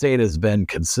Penn State has been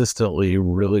consistently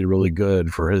really, really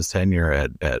good for his tenure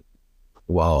at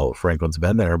while Franklin's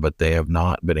been there, but they have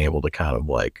not been able to kind of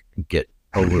like get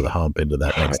over the hump into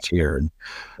that next tier. And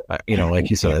like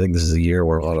you said, I think this is a year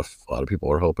where a lot of people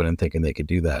are hoping and thinking they could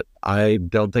do that. I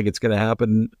don't think it's going to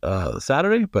happen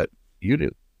Saturday, but you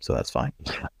do, so that's fine.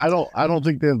 I don't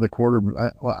think they have the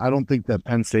I don't think that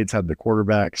Penn State's had the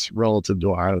quarterbacks relative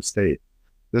to Ohio State.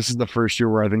 This is the first year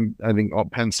where I think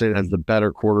Penn State has the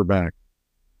better quarterback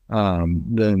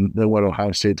than what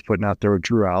Ohio State's putting out there with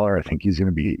Drew Aller. I think he's an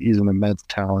immense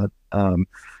talent. But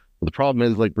the problem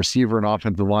is like receiver and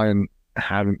offensive line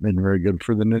haven't been very good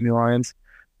for the Nittany Lions,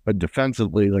 but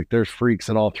defensively, like there's freaks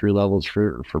at all three levels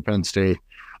for Penn State.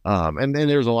 And then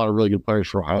there's a lot of really good players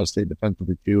for Ohio State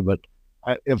defensively too. But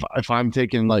if I'm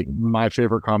taking like my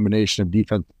favorite combination of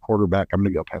defense and quarterback, I'm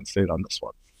going to go Penn State on this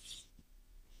one.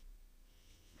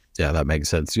 Yeah, that makes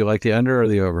sense. Do you like the under or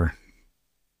the over?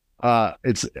 I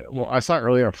saw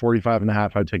earlier at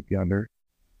 45.5. I'd take the under.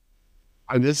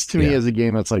 This to me is a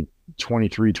game that's like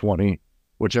 23-20,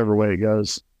 whichever way it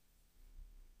goes.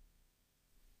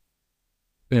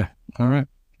 Yeah. All right.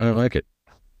 I like it.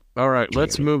 All right.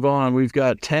 Let's move on. We've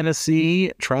got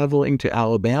Tennessee traveling to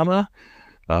Alabama,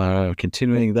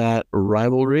 continuing that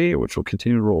rivalry, which will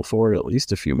continue to roll forward at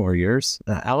least a few more years.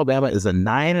 Alabama is a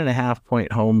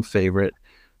 9.5-point home favorite.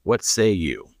 What say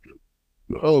you?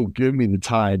 Oh, give me the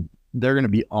Tide. They're going to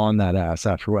be on that ass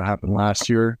after what happened last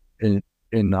year in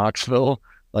Knoxville,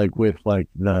 like with like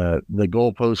the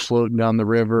goalpost floating down the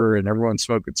river and everyone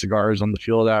smoking cigars on the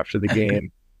field after the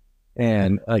game.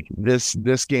 And like this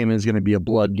game is going to be a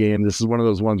blood game. This is one of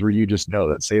those ones where you just know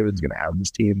that Saban's going to have this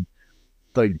team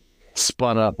like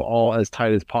spun up all as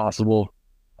tight as possible.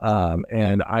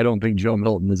 And I don't think Joe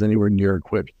Milton is anywhere near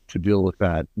equipped to deal with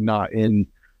that. Not in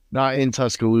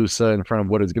Tuscaloosa in front of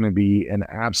what is going to be an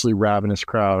absolutely ravenous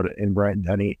crowd in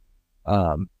Bryant-Denny.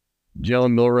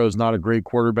 Jalen Milroe is not a great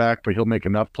quarterback, but he'll make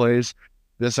enough plays.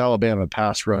 This Alabama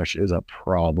pass rush is a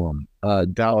problem.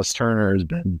 Dallas Turner has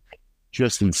been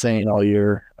just insane all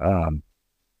year. And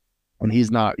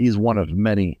he's one of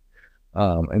many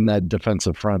in that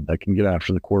defensive front that can get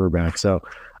after the quarterback. So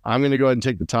I'm going to go ahead and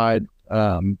take the Tide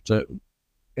to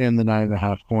end the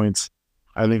 9.5 points.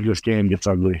 I think this game gets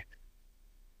ugly.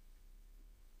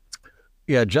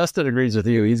 Yeah, Justin agrees with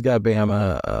you. He's got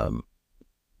Bama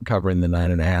covering the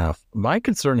 9.5. My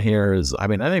concern here is, I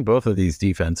think both of these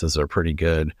defenses are pretty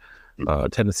good.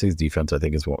 Tennessee's defense, I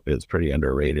think, is pretty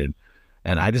underrated.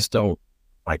 And I just don't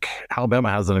like Alabama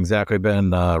hasn't exactly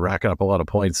been racking up a lot of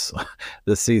points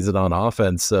this season on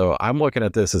offense. So I'm looking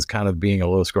at this as kind of being a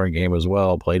low scoring game as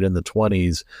well, played in the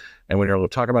 20s. And when you're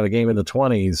talking about a game in the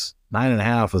 20s,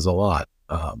 9.5 is a lot.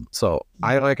 So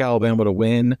I like Alabama to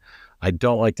win. I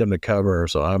don't like them to cover,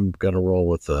 so I'm going to roll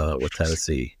with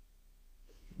Tennessee.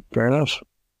 Fair enough.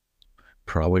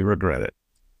 Probably regret it.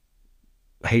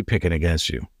 I hate picking against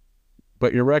you.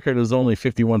 But your record is only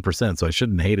 51%, so I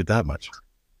shouldn't hate it that much.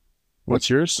 What's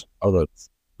yours? Although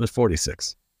it's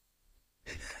 46.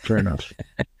 Fair enough.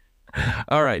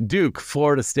 All right, Duke,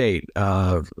 Florida State.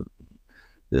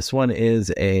 This one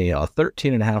is a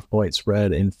 13.5-point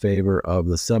spread in favor of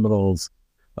the Seminoles.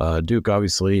 Duke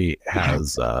obviously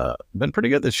has been pretty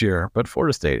good this year, but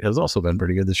Florida State has also been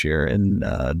pretty good this year. And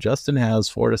Justin has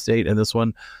Florida State in this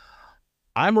one.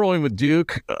 I'm rolling with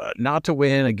Duke, not to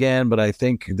win again, but I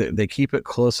think they keep it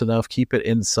close enough, keep it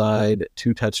inside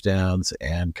 2 touchdowns,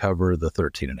 and cover the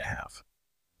 13.5.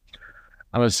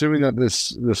 I'm assuming that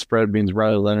this spread means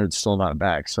Riley Leonard's still not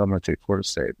back, so I'm going to take Florida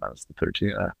State minus the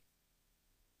 13.5.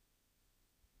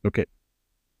 Okay,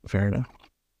 fair enough.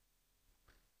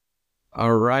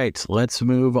 All right, let's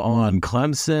move on.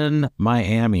 Clemson,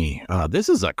 Miami. This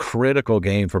is a critical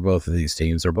game for both of these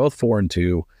teams. They're both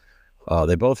 4-2.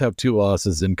 They both have 2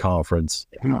 losses in conference.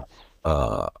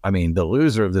 The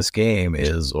loser of this game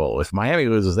is, if Miami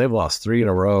loses, they've lost 3 in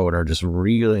a row and are just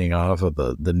reeling off of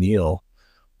the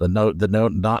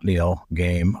not kneel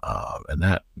game. And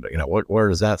that, where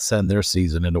does that send their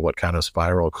season into what kind of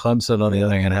spiral? Clemson, on the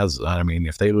other hand, has,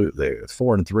 if they lose,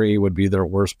 4-3 would be their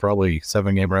worst, probably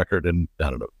 7-game record in,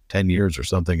 10 years or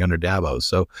something under Dabo.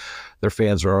 So their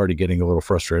fans are already getting a little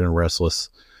frustrated and restless.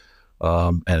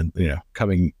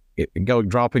 Dropping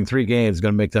 3 games is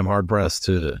going to make them hard pressed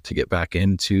to get back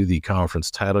into the conference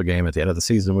title game at the end of the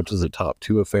season, which is a top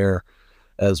 2 affair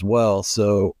as well.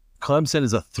 So Clemson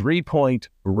is a 3-point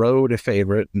road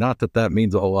favorite. Not that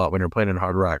means a whole lot when you're playing in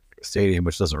Hard Rock Stadium,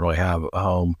 which doesn't really have a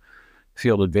home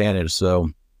field advantage.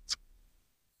 So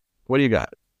What do you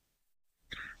got?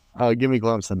 Give me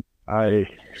Clemson.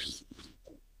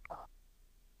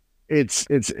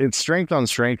 It's strength on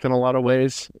strength in a lot of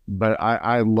ways, but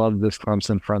I love this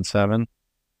Clemson front seven.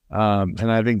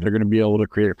 And I think they're going to be able to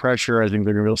create pressure. I think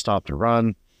they're going to be able to stop the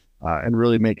run and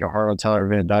really make it hard on Tyler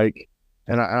Van Dyke.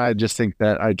 And I just think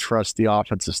that I trust the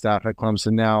offensive staff at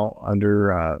Clemson now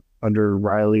under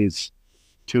Riley's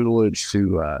tutelage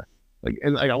to a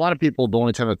lot of people, the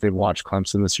only time that they've watched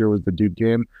Clemson this year was the Duke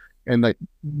game, and like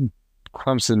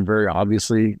Clemson very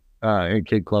obviously in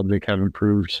Kid Club they have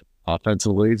improved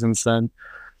offensively since then.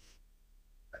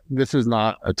 This is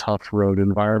not a tough road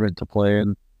environment to play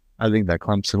in. I think that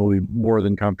Clemson will be more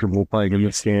than comfortable playing in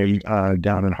this game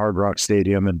down in Hard Rock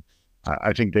Stadium, and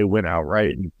I think they win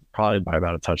outright and probably by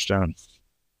about a touchdown.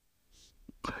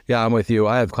 Yeah, I'm with you.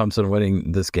 I have Clemson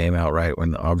winning this game outright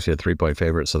when obviously a 3-point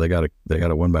favorite, so they got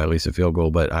to win by at least a field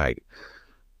goal. But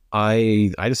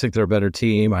I just think they're a better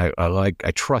team. I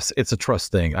trust. It's a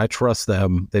trust thing. I trust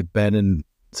them. They've been in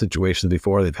situations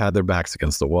before. They've had their backs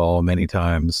against the wall many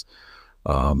times.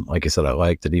 Like I said, I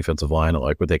like the defensive line. I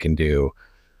like what they can do.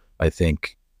 I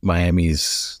think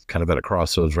Miami's kind of at a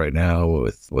crossroads right now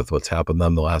with what's happened to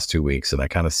them the last 2 weeks, and I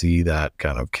kind of see that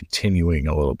kind of continuing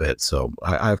a little bit. So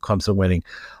I have Clemson winning.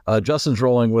 Justin's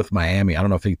rolling with Miami. I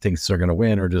don't know if he thinks they're going to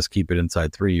win or just keep it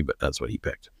inside 3, but that's what he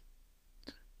picked.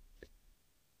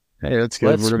 Hey, that's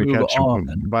good. We're going to catch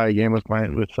him by a game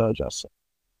with Justin.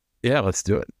 Yeah, let's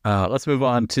do it. Let's move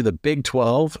on to the Big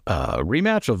 12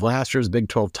 rematch of last year's Big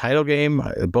 12 title game.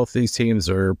 Both these teams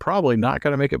are probably not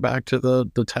going to make it back to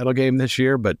the title game this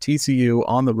year, but TCU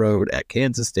on the road at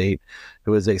Kansas State,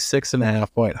 who is a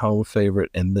 6.5-point home favorite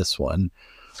in this one.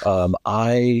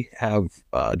 I have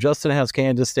Justin has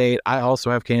Kansas State. I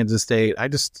also have Kansas State.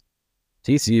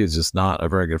 TCU is just not a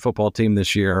very good football team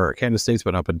this year. Kansas State's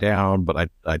been up and down, but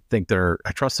I think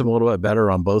I trust them a little bit better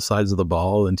on both sides of the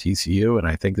ball than TCU, and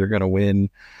I think they're going to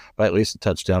win by at least a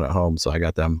touchdown at home. So I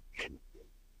got them.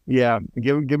 Yeah,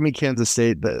 give me Kansas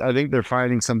State. I think they're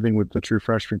finding something with the true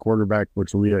freshman quarterback,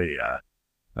 which will be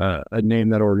a name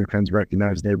that Oregon fans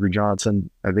recognize, Avery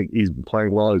Johnson. I think he's been playing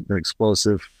well. He's been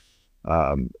explosive,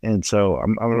 and so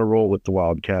I'm going to roll with the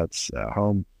Wildcats at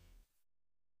home.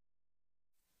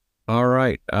 All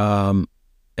right.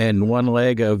 And one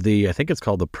leg of I think it's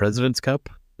called the President's Cup,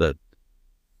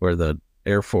 where the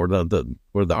Air Force,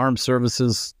 where the Armed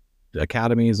Services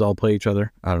Academies all play each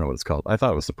other. I don't know what it's called. I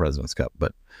thought it was the President's Cup,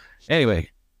 but anyway,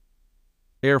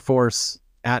 Air Force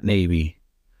at Navy.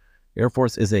 Air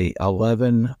Force is a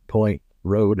 11-point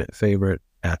road favorite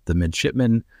at the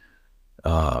Midshipman.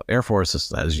 Air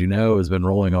Force, as you know, has been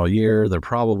rolling all year. They're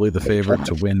probably the favorite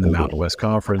to win the Mountain West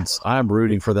Conference. I'm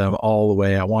rooting for them all the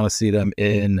way. I want to see them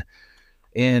in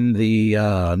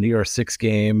the New Year's Six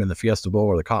game, in the Fiesta Bowl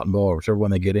or the Cotton Bowl, or whichever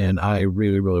one they get in. I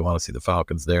really, really want to see the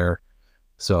Falcons there.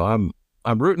 So I'm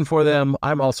rooting for them.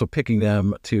 I'm also picking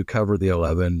them to cover the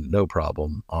 11, no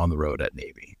problem, on the road at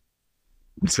Navy.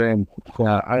 Same.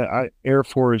 Yeah, Air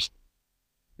Force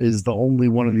is the only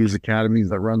one of these academies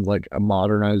that runs like a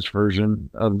modernized version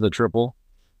of the triple.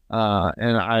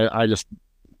 And I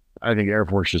think Air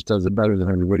Force just does it better than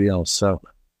everybody else. So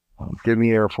give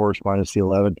me Air Force minus the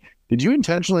 11. Did you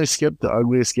intentionally skip the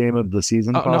ugliest game of the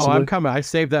season? Oh, no, I'm coming. I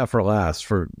saved that for last.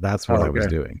 That's what I was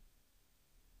doing.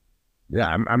 Yeah,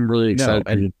 I'm really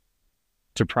excited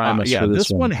to prime us for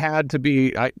this one. Had to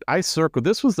be, I circled,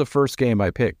 this was the first game I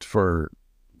picked for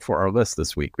our list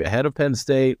this week, ahead of Penn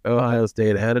State, Ohio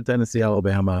State, ahead of Tennessee,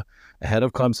 Alabama, ahead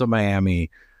of Clemson, Miami.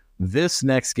 This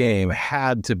next game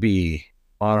had to be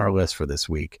on our list for this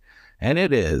week, and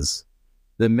it is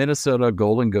the Minnesota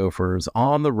Golden Gophers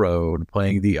on the road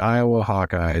playing the Iowa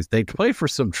Hawkeyes. They play for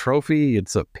some trophy.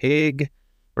 It's a pig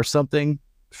or something.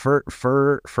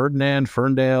 Ferndale.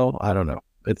 I don't know.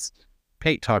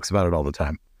 Pate talks about it all the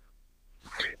time.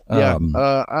 Yeah,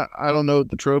 I don't know what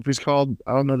the trophy's called.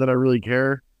 I don't know that I really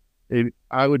care.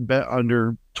 I would bet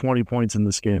under 20 points in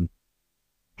this game.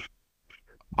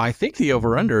 I think the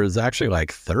over-under is actually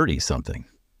like 30-something.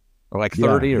 Or like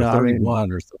 30 or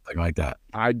 31 or something like that.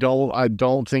 I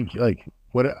don't think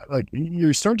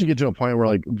you're starting to get to a point where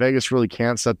like Vegas really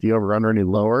can't set the over-under any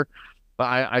lower. But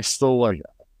I still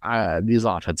these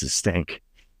offenses stink.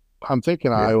 I'm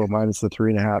thinking Iowa minus the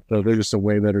 3.5, though. They're just a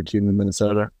way better team than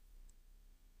Minnesota.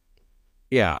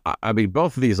 Yeah, I mean,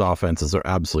 both of these offenses are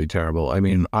absolutely terrible. I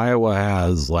mean, Iowa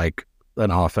has like an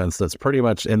offense that's pretty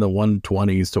much in the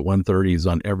 120s to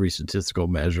 130s on every statistical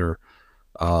measure,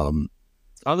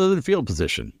 other than field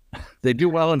position. They do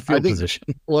well in field position.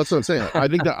 Well, that's what I'm saying. I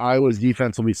think that Iowa's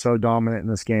defense will be so dominant in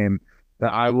this game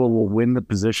that Iowa will win the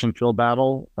position field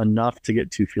battle enough to get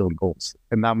 2 field goals,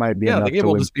 and that might be enough. The game to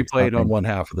will win just be played on one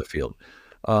half of the field.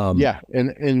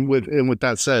 And with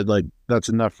that said, like that's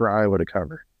enough for Iowa to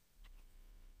cover.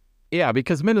 Yeah,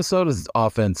 because Minnesota's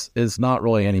offense is not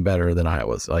really any better than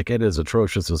Iowa's. Like, it is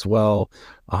atrocious as well.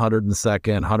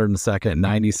 102nd,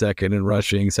 92nd in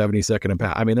rushing, 72nd in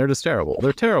pass. I mean, they're just terrible.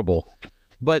 They're terrible.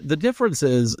 But the difference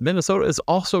is Minnesota is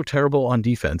also terrible on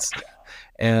defense,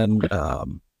 and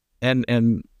Iowa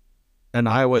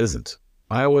isn't.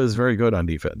 Iowa is very good on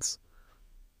defense.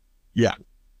 Yeah.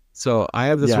 So I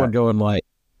have this one going like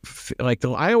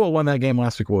the Iowa won that game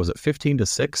last week. What was it,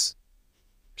 15-6?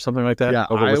 Something like that. Yeah,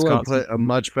 over Iowa Wisconsin. put a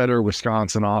much better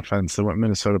Wisconsin offense than what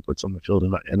Minnesota puts on the field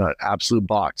in an absolute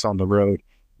box on the road.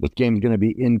 This game's going to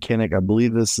be in Kinnick. I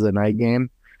believe this is a night game.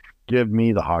 Give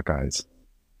me the Hawkeyes.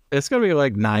 It's going to be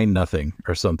like 9-0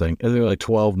 or something. It's going to be like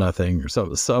 12-0 or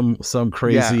some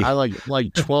crazy. Yeah, I like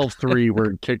 12-3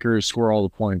 where kickers score all the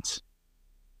points.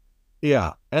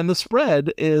 Yeah, and the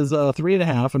spread is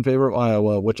 3.5 in favor of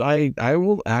Iowa, which I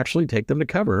will actually take them to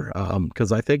cover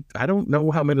because I don't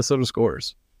know how Minnesota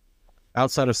scores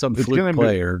outside of some fluke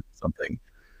play or something.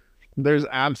 There's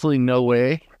absolutely no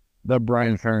way that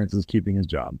Brian Ferentz is keeping his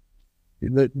job.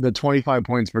 The 25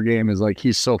 points per game is like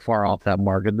he's so far off that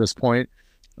mark at this point.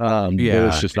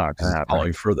 It's just not going to happen.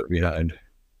 Falling further behind.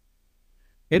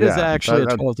 It is actually a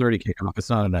 12:30 kickoff. It's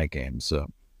not a night game, so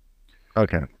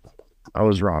okay. I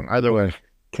was wrong. Either way,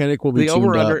 Kinnick will be the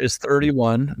over-under is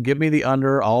 31. Give me the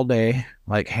under all day.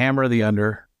 Like, hammer the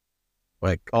under.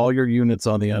 Like, all your units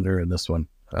on the under in this one.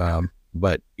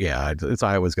 But, yeah, it's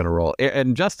Iowa's going to roll.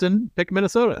 And Justin picked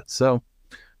Minnesota, so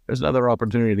there's another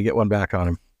opportunity to get one back on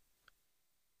him.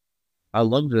 I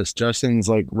love this. Justin's,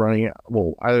 like, running –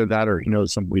 well, either that or he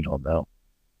knows something we don't know.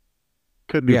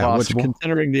 Could be possible. Which,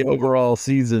 considering the overall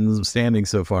season standing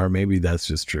so far, maybe that's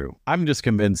just true. I'm just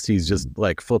convinced he's just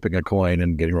like flipping a coin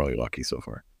and getting really lucky so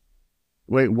far.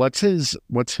 Wait, what's his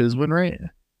win rate?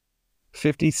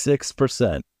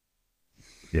 56%.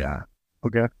 Yeah.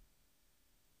 Okay.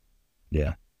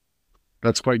 Yeah.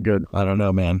 That's quite good. I don't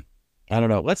know, man. I don't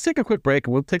know. Let's take a quick break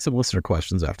and we'll take some listener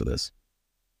questions after this.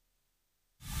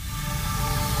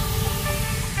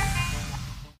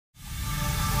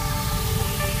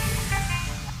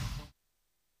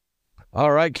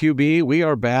 All right, QB, we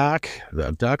are back.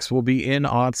 The Ducks will be in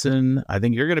Autzen. I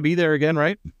think you're going to be there again,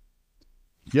 right?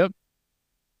 Yep.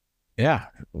 Yeah.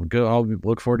 Good. I'll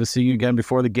look forward to seeing you again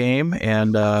before the game.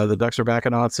 And the Ducks are back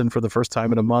in Autzen for the first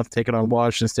time in a month, taking on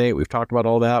Washington State. We've talked about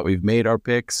all that. We've made our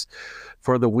picks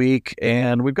for the week,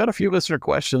 and we've got a few listener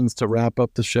questions to wrap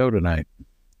up the show tonight.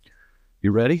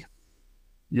 You ready?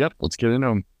 Yep. Let's get into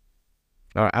them.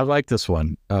 All right. I like this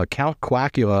one. Count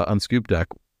Quackula on Scoop Duck.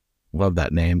 Love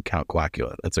that name, Count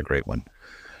Quackula. That's a great one.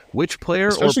 Which player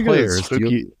Especially or players?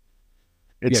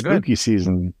 It's spooky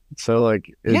season, so like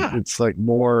it's like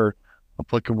more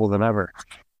applicable than ever.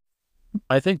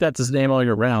 I think that's his name all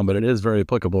year round, but it is very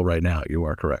applicable right now. You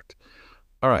are correct.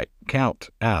 All right. Count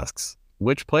asks,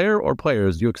 which player or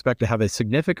players do you expect to have a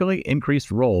significantly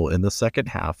increased role in the second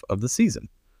half of the season?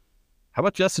 How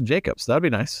about Justin Jacobs? That'd be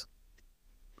nice.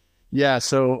 Yeah,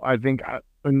 so I think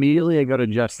immediately I go to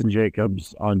Justin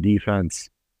Jacobs on defense.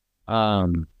 I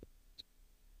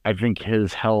think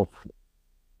his health,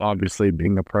 obviously,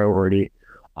 being a priority.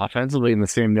 Offensively, in the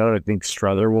same note, I think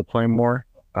Strother will play more.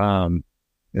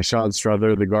 Sean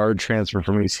Strother, the guard, transfer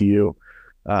from ECU.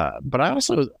 But I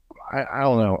also, I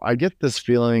don't know. I get this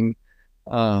feeling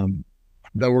that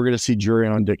we're going to see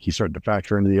Jurion Dickey start to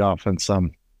factor into the offense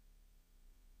some.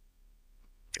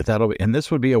 And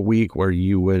this would be a week where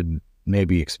you would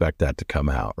maybe expect that to come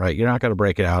out, right? You're not going to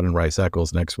break it out in Rice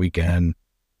Eccles next weekend,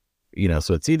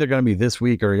 so it's either going to be this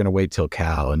week or you're going to wait till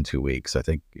Cal in 2 weeks. I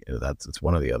think it's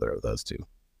one or the other of those two.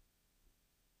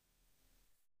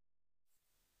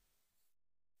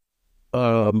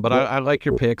 But I like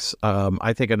your picks.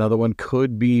 I think another one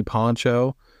could be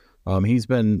Poncho. He's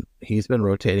been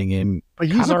rotating in. But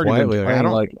he's already been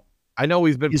playing. I know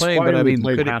he's been playing, but I mean,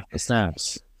 played half the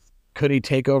snaps. Could he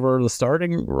take over the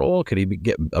starting role? Could he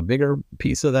get a bigger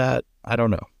piece of that? I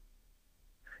don't know.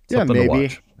 Something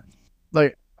maybe.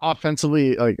 Like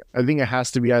offensively, like I think it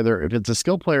has to be either if it's a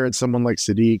skill player, it's someone like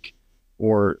Sadiq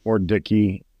or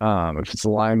Dickey. If it's a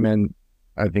lineman,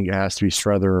 I think it has to be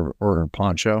Strother or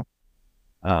Poncho.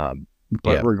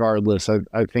 Regardless,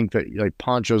 I think that like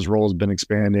Poncho's role has been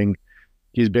expanding.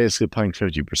 He's basically playing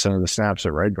 50% of the snaps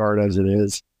at right guard as it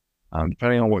is.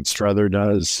 Depending on what Strother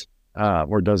does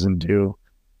or doesn't do,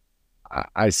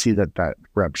 I see that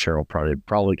rep share will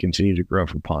probably continue to grow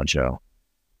for Poncho.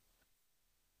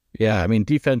 Yeah, I mean,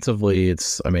 defensively,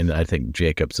 I think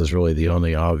Jacobs is really the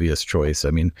only obvious choice.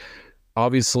 I mean,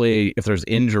 obviously, if there's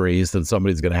injuries, then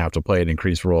somebody's going to have to play an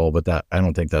increased role, but I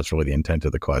don't think that's really the intent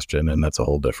of the question, and that's a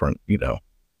whole different,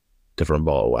 different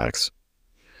ball of wax.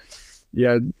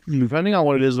 Yeah, depending on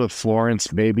what it is with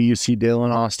Florence, maybe you see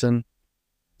Dalen Austin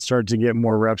start to get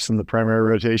more reps in the primary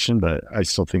rotation, but I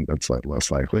still think that's less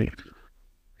likely.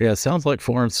 Yeah, it sounds like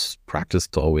Florence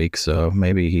practiced all week, so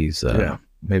maybe he's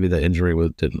maybe the injury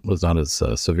was not as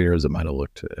severe as it might have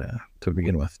looked to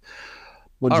begin with.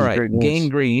 All right, Gain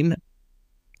Green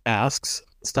asks,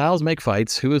 styles make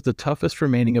fights. Who is the toughest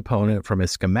remaining opponent from a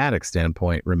schematic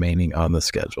standpoint remaining on the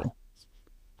schedule?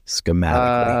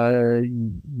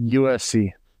 Schematically.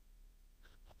 USC.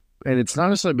 And it's not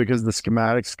necessarily because of the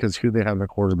schematics, because who they have a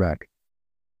quarterback.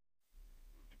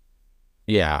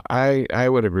 Yeah, I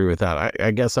would agree with that.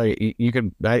 I guess I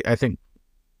think,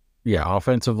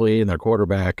 offensively, and their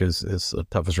quarterback is the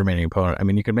toughest remaining opponent. I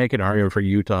mean, you can make an argument for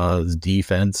Utah's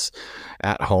defense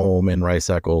at home in Rice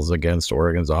Eccles against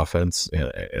Oregon's offense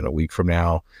in a week from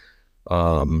now.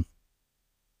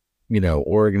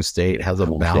 Oregon State has a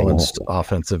balanced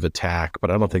offensive attack, but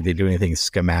I don't think they do anything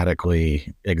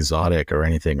schematically exotic or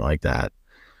anything like that.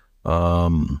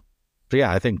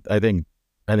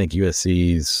 I think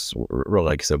USC's really,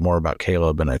 like I said, more about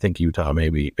Caleb, and I think Utah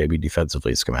maybe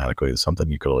defensively, schematically is something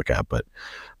you could look at. But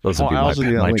those would be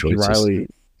my choices.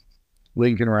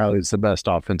 Lincoln Riley is the best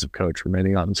offensive coach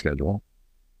remaining on the schedule.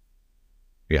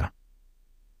 Yeah,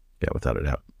 without a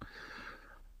doubt.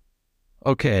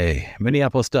 Okay,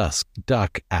 Minneapolis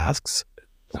Duck asks,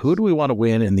 who do we want to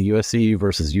win in the USC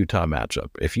versus Utah matchup?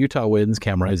 If Utah wins,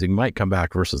 Cam Rising might come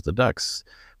back versus the Ducks,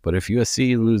 but if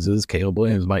USC loses, Caleb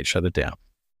Williams might shut it down.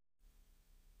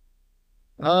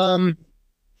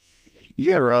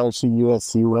 Yeah, I'll see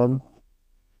USC win.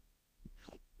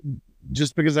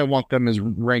 Just because I want them as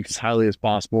ranked as highly as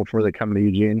possible before they come to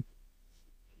Eugene.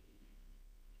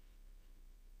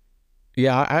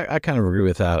 Yeah, I kind of agree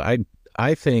with that.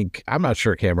 I think, I'm not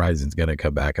sure Cam Rising's going to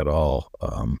come back at all.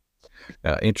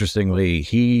 Interestingly,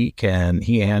 he and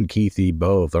Keithy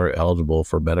both are eligible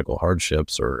for medical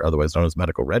hardships, or otherwise known as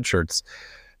medical red shirts.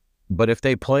 But if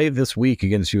they play this week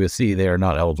against USC, they are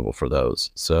not eligible for those.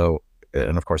 So,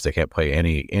 and of course, they can't play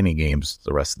any games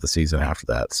the rest of the season after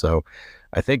that. So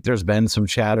I think there's been some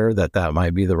chatter that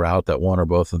might be the route that one or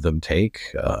both of them take,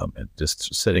 and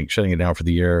just shutting it down for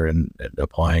the year and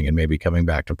applying and maybe coming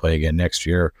back to play again next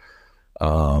year.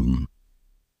 I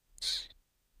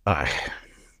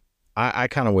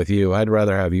kind of with you. I'd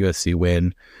rather have USC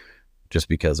win, just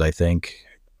because I think,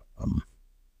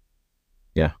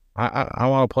 I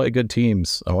want to play good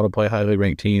teams. I want to play highly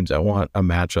ranked teams. I want a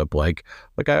matchup like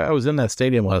I was in that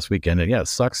stadium last weekend, and yeah, it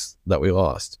sucks that we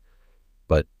lost,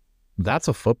 but that's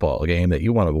a football game that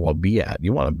you want to be at.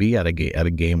 You want to be at a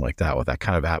game like that with that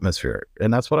kind of atmosphere,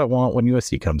 and that's what I want when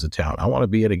USC comes to town. I want to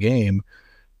be at a game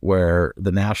where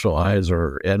the national eyes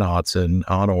are in Autzen,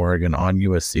 on Oregon, on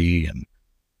USC,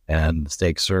 and the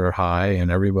stakes are high,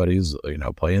 and everybody's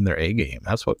playing their A game.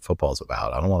 That's what football's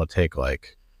about. I don't want to take I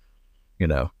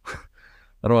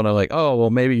don't want to oh, well,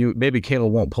 maybe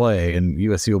Caleb won't play and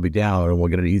USC will be down and we'll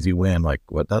get an easy win. Like,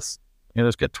 what? That's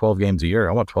just get 12 games a year.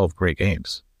 I want 12 great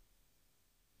games.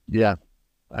 Yeah,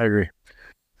 I agree.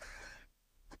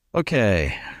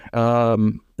 Okay.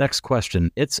 Next question.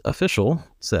 It's official.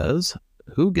 Says,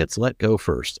 who gets let go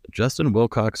first, Justin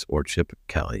Wilcox or Chip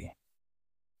Kelly?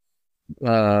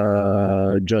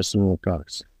 Justin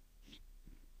Wilcox.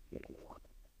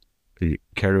 Do you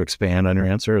care to expand on your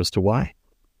answer as to why?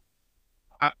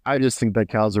 I just think that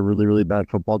Cal's a really, really bad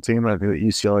football team, and I think that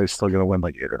UCLA is still going to win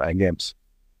 8 or 9 games.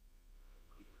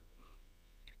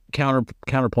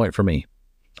 Counterpoint for me.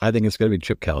 I think it's going to be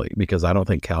Chip Kelly, because I don't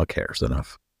think Cal cares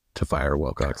enough to fire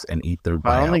Wilcox and eat their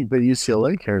buyout. I don't think that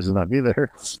UCLA cares enough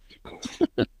either.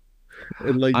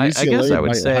 I guess I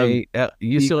would say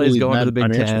UCLA is going to the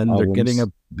Big Ten. Problems. They're getting a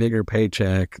bigger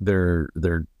paycheck. They're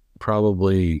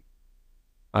probably,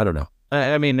 I don't know.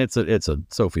 I mean, it's a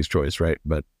Sophie's choice, right?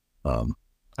 But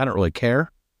I don't really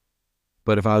care.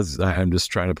 But if I'm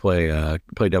just trying to play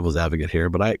devil's advocate here.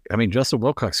 But I mean, Justin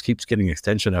Wilcox keeps getting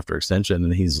extension after extension,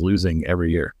 and he's losing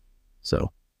every year.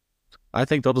 So I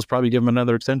think they'll just probably give him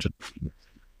another extension.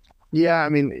 Yeah, I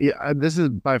mean, this is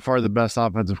by far the best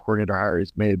offensive coordinator hire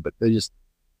he's made, but the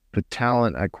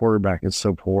talent at quarterback is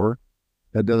so poor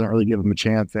that doesn't really give them a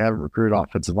chance. They haven't recruited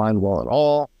offensive line well at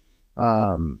all.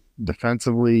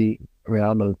 Defensively, I mean, I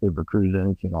don't know if they've recruited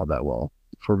anything all that well,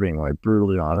 for being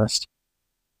brutally honest.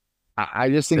 I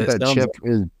just think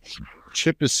that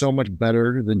Chip is so much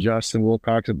better than Justin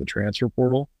Wilcox at the transfer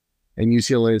portal And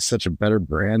UCLA is such a better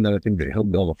brand that I think that he'll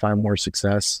be able to find more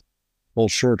success,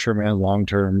 both short-term and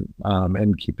long-term,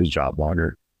 and keep his job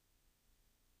longer.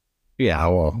 Yeah,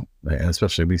 well,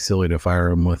 especially it'd be silly to fire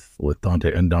him with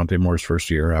Dante Moore's first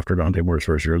year after Dante Moore's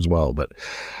first year as well. But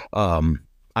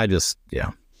I just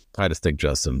think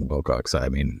Justin Wilcox. I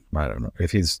mean, I don't know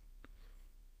if he's.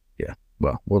 Yeah,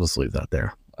 well, we'll just leave that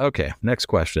there. Okay, next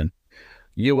question.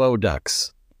 UO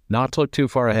Ducks. Not to look too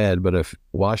far ahead, but if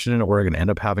Washington and Oregon end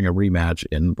up having a rematch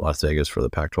in Las Vegas for the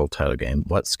Pac-12 title game,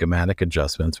 what schematic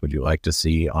adjustments would you like to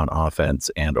see on offense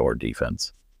and or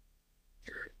defense?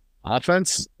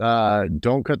 Offense,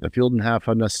 don't cut the field in half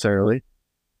unnecessarily,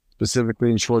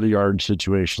 specifically in shorter yard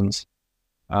situations.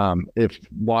 If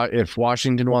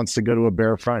Washington wants to go to a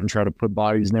bear front and try to put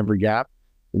bodies in every gap,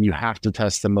 then you have to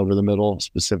test them over the middle,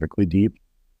 specifically deep.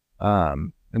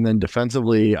 And then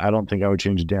defensively, I don't think I would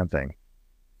change a damn thing.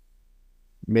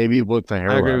 Maybe with the hair.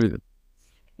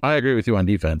 I agree with you on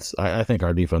defense. I think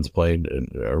our defense played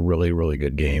a really, really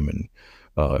good game, and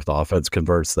if the offense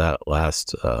converts that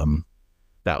last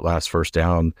first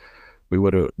down, we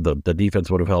would have the defense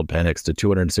would have held Penix to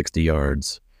 260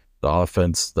 yards. The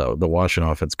offense, the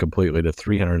Washington offense, completely to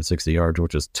 360 yards,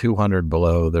 which is 200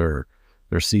 below their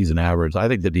season average. I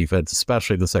think the defense,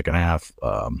 especially the second half,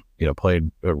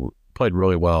 played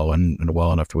really well and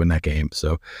well enough to win that game.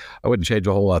 So I wouldn't change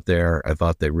a whole lot there. I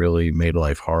thought they really made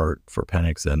life hard for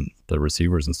Penix and the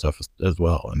receivers and stuff as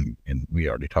well. And we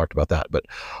already talked about that. But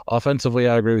offensively,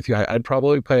 I agree with you. I'd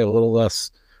probably play a little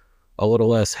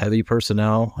less heavy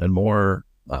personnel and more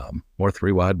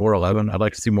 3 wide, more 11. I'd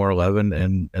like to see more 11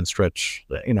 and stretch,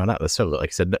 not necessarily, like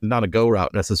I said, not a go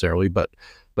route necessarily, but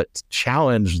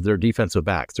challenge their defensive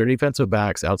backs. Their defensive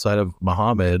backs outside of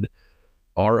Muhammad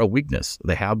are a weakness.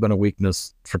 They have been a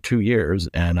weakness for 2 years,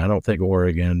 and I don't think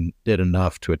Oregon did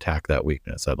enough to attack that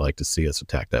weakness. I'd like to see us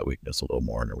attack that weakness a little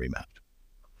more in a rematch.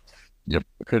 Yep,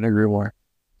 couldn't agree more.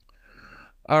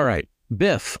 All right,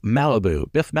 Biff Malibu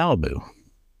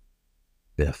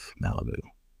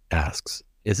asks,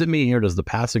 is it me or does the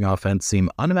passing offense seem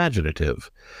unimaginative?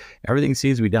 Everything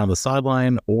seems to be down the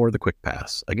sideline or the quick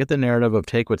pass. I get the narrative of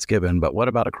take what's given, but what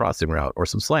about a crossing route or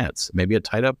some slants? Maybe a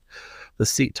tight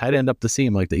end up the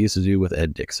seam like they used to do with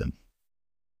Ed Dixon.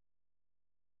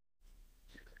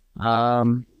 I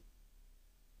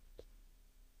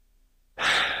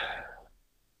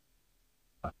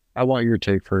want your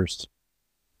take first.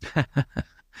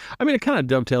 I mean, it kind of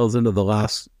dovetails into the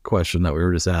last question that we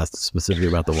were just asked specifically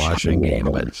about the Washington game,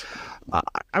 but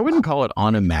I wouldn't call it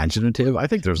unimaginative. I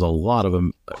think there's a lot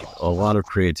of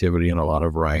creativity and a lot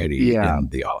of variety in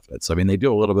the offense. I mean, they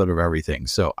do a little bit of everything,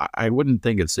 so I wouldn't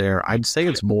think it's there. I'd say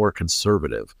it's more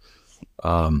conservative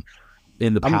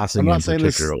in the passing game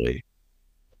particularly.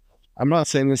 I'm not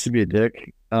saying this to be a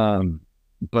dick,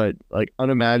 but like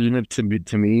unimaginative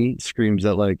to me screams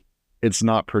that like it's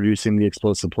not producing the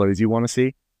explosive plays you want to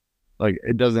see. Like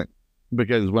it doesn't,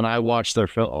 because when I watched our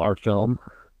film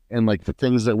and like the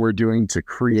things that we're doing to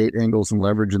create angles and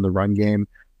leverage in the run game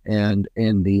and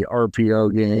in the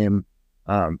RPO game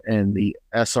and the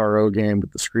SRO game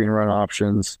with the screen run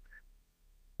options,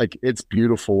 like it's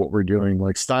beautiful what we're doing.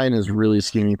 Like Stein is really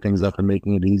scheming things up and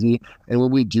making it easy. And when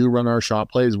we do run our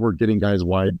shot plays, we're getting guys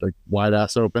wide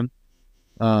ass open.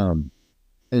 And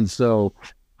so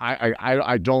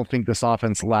I don't think this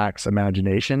offense lacks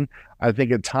imagination. I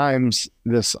think at times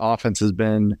this offense has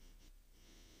been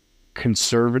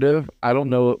conservative. I don't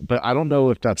know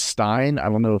if that's Stein. I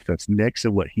don't know if that's Nick's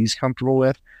and what he's comfortable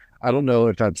with. I don't know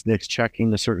if that's Nick's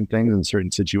checking to certain things in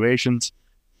certain situations.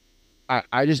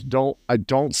 I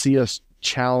don't see us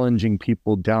challenging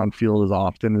people downfield as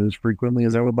often and as frequently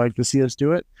as I would like to see us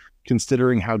do it,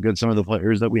 considering how good some of the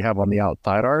players that we have on the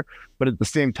outside are. But at the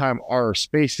same time, our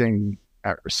spacing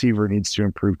at receiver needs to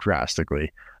improve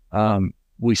drastically.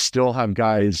 We still have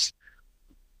guys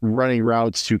running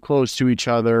routes too close to each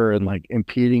other and like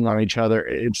impeding on each other.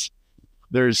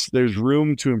 There's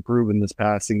room to improve in this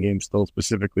passing game still,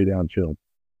 specifically downfield.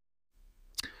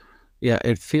 Yeah,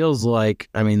 it feels like,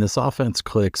 I mean, this offense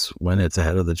clicks when it's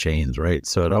ahead of the chains, right?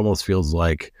 So it almost feels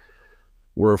like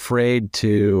we're afraid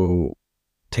to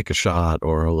take a shot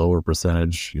or a lower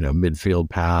percentage, midfield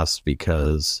pass,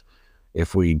 because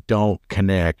if we don't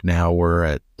connect, now we're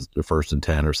at the 1st and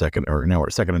 10 or now we're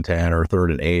at 2nd and 10 or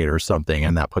 3rd and 8 or something,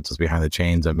 and that puts us behind the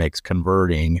chains and makes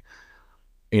converting,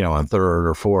 on 3rd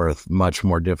or 4th much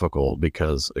more difficult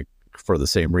because for the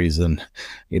same reason,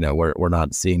 we're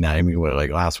not seeing that. I mean, like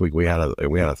last week we had a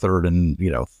 3rd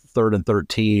and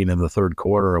 13 in the 3rd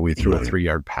quarter, and we threw a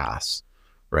 3-yard pass,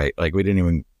 right? Like we didn't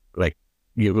even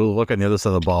you look on the other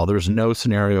side of the ball. There's no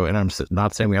scenario, and I'm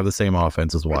not saying we have the same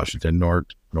offense as Washington, nor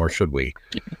should we.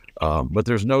 But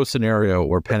there's no scenario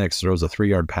where Penix throws a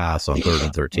 3-yard pass on 3rd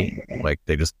and 13. Like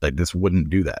they just wouldn't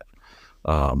do that.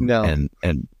 No.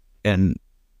 And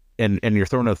you're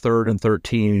throwing a 3rd and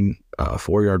 13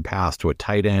 4-yard pass to a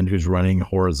tight end who's running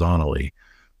horizontally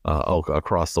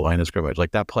across the line of scrimmage.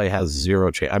 Like that play has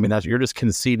zero chance. I mean, you're just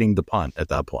conceding the punt at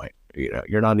that point.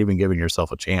 You're not even giving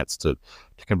yourself a chance to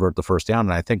convert the first down.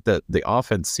 And I think that the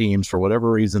offense seems, for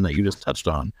whatever reason that you just touched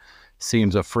on,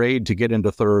 seems afraid to get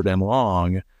into 3rd and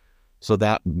long. So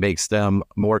that makes them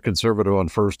more conservative on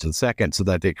 1st and 2nd, so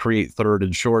that they create 3rd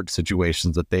and short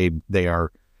situations that they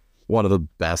are one of the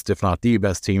best, if not the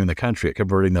best team in the country at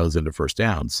converting those into first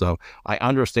downs. So I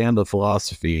understand the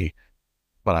philosophy,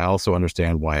 but I also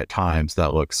understand why at times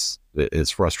that is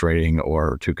frustrating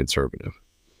or too conservative.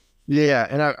 Yeah,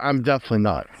 and I'm definitely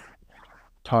not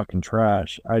talking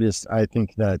trash. I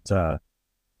think that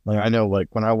I know, like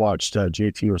when I watched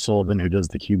JT O'Sullivan, who does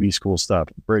the QB school stuff,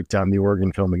 break down the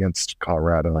Oregon film against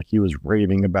Colorado, like he was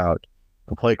raving about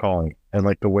the play calling and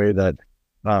like the way that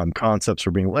concepts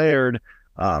were being layered,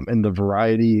 and the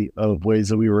variety of ways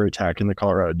that we were attacking the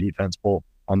Colorado defense, both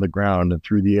on the ground and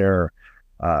through the air,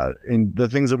 and the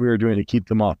things that we were doing to keep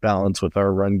them off balance with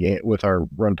our run game, with our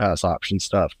run pass option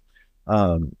stuff,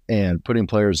 and putting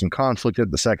players in conflict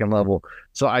at the second level.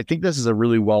 So I think this is a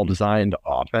really well designed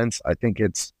offense. I think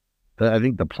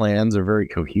the plans are very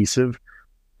cohesive.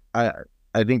 I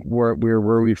think where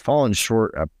we've fallen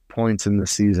short at points in the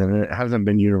season, and it hasn't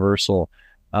been universal.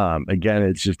 Again,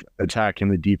 it's just attacking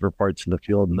the deeper parts of the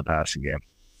field in the passing game.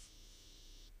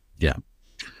 Yeah.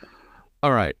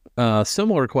 All right.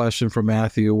 Similar question from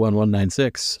Matthew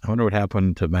 1196. I wonder what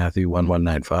happened to Matthew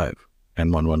 1195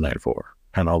 and 1194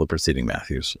 and all the preceding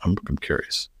Matthews. I'm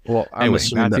curious. Well, I'm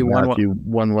assuming Matthew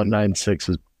 1196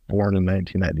 was born in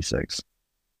 1996.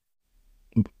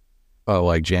 Oh,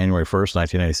 like January 1st,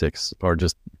 1996, or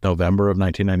just November of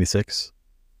 1996?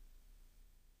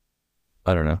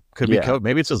 I don't know. Could be code.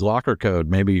 Maybe it's his locker code.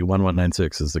 Maybe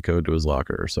 1196 is the code to his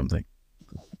locker or something.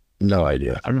 No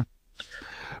idea. I don't know.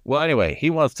 Well, anyway,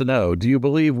 he wants to know, do you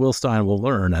believe Will Stein will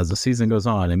learn as the season goes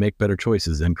on and make better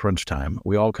choices in crunch time?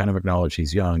 We all kind of acknowledge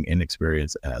he's young,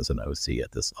 inexperienced as an OC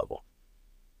at this level.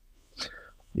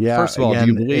 Yeah. First of all, do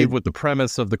you believe with the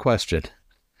premise of the question?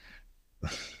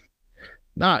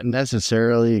 Not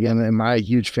necessarily. Again, am I a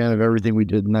huge fan of everything we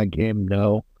did in that game?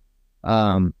 No.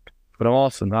 But I'm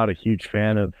also not a huge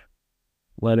fan of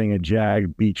letting a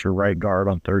Jag beat your right guard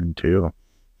on 3rd and 2.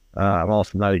 I'm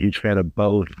also not a huge fan of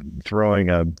both throwing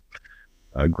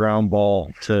a ground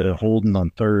ball to Holden on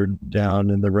 3rd down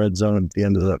in the red zone at the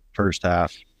end of the first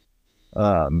half.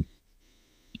 I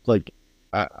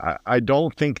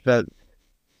don't think that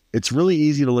it's really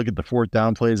easy to look at the 4th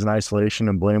down plays in isolation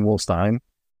and blame Will Stein,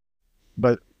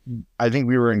 but I think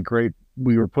we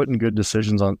were put in good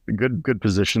decisions on good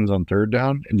positions on 3rd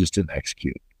down and just didn't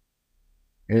execute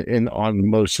on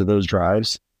most of those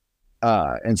drives.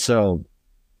 And so,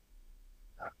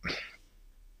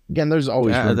 again, there's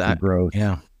always room for growth.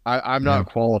 Yeah. I'm not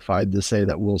qualified to say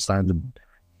that Will Stein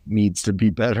needs to be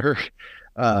better.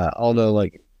 Although,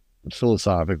 like,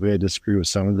 philosophically, I disagree with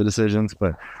some of the decisions,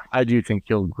 but I do think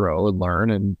he'll grow and learn.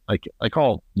 And like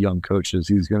all young coaches,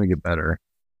 he's going to get better.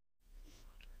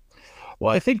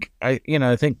 Well, I think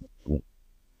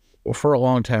for a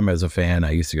long time as a fan,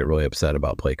 I used to get really upset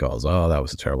about play calls. Oh, that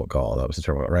was a terrible call. That was a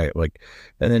terrible, right? Like,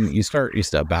 and then you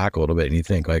step back a little bit and you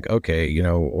think like, okay,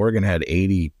 Oregon had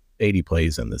 80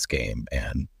 plays in this game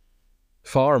and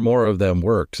far more of them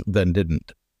worked than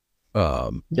didn't.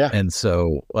 And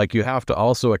so like, you have to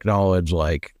also acknowledge,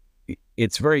 like,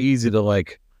 it's very easy to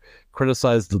like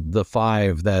criticize the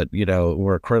 5 that,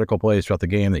 were critical plays throughout the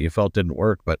game that you felt didn't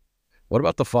work. But what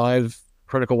about the 5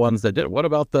 critical ones that did? What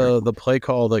about the play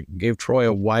call that gave Troy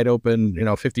a wide open,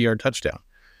 50-yard touchdown?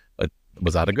 Like,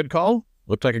 was that a good call?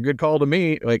 Looked like a good call to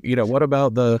me. Like, what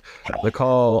about the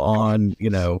call on,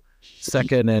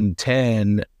 2nd and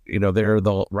 10, they're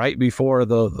right before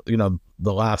the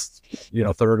last,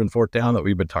 3rd and 4th down that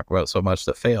we've been talking about so much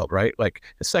that failed, right? Like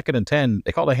 2nd and 10,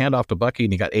 they called a handoff to Bucky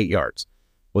and he got 8 yards.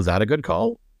 Was that a good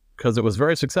call? Because it was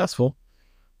very successful.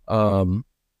 So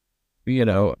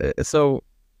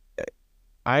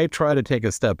I try to take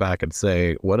a step back and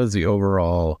say, what is the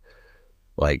overall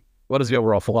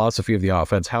philosophy of the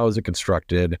offense? How is it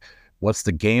constructed? What's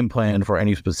the game plan for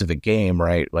any specific game,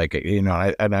 right? Like,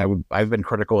 I've been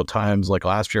critical at times. Like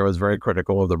last year, I was very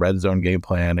critical of the red zone game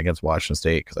plan against Washington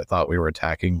State because I thought we were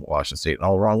attacking Washington State in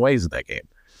all the wrong ways in that game.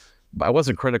 But I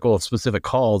wasn't critical of specific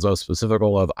calls. I was specific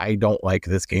of, I don't like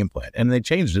this game plan. And they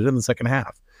changed it in the second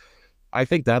half. I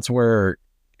think that's where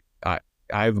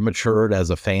I've matured as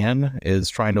a fan, is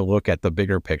trying to look at the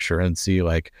bigger picture and see,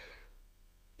 like,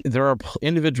 there are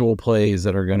individual plays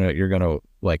that you're gonna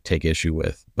like take issue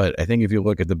with, but I think if you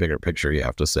look at the bigger picture, you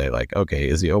have to say like, okay,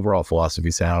 is the overall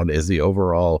philosophy sound? Is the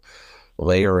overall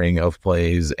layering of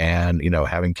plays and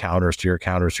having counters to your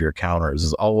counters to your counters,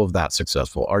 is all of that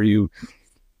successful? Are you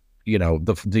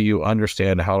do you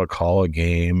understand how to call a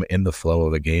game in the flow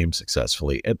of a game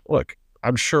successfully? And look,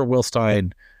 I'm sure Will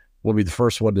Stein will be the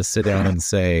first one to sit down and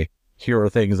say, here are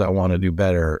things I want to do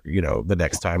better, the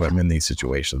next time I'm in these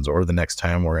situations, or the next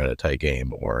time we're in a tight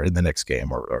game, or in the next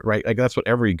game, or right. Like that's what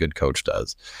every good coach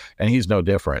does. And he's no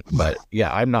different. But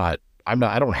yeah, I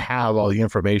don't have all the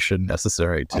information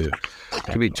necessary to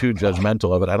be too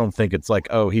judgmental of it. I don't think it's like,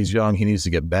 oh, he's young, he needs to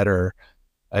get better.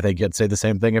 I think you'd say the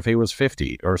same thing if he was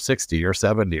 50 or 60 or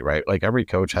 70, right? Like every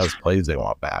coach has plays they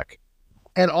want back.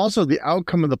 And also the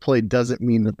outcome of the play doesn't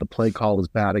mean that the play call is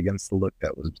bad against the look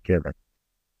that was given.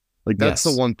 Like that's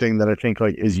the one thing that I think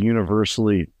like is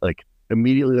universally like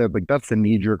immediately like that's the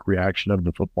knee-jerk reaction of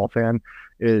the football fan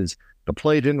is the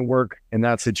play didn't work in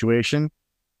that situation.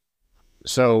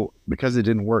 So because it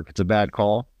didn't work, it's a bad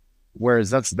call.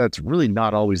 Whereas that's really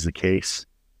not always the case.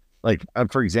 Like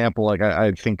for example, like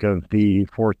I think of the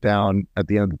fourth down at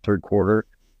the end of the third quarter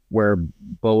where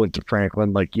Bo went to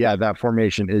Franklin. Like, yeah, that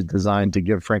formation is designed to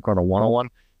give Franklin a one-on-one.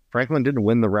 Franklin didn't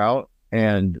win the route.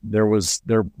 And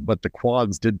but the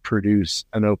quads did produce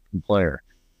an open player.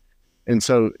 And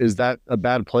so is that a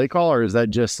bad play call, or is that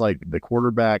just like the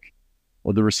quarterback,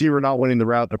 or the receiver not winning the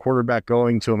route, the quarterback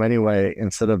going to him anyway,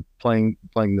 instead of playing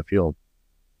the field?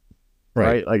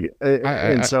 Right. Like,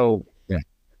 I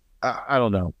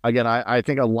don't know. Again, I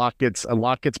think a lot gets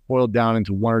boiled down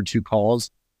into one or two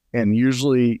calls, and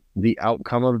usually the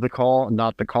outcome of the call,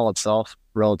 not the call itself,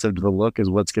 relative to the look, is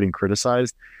what's getting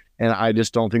criticized. And I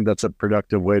just don't think that's a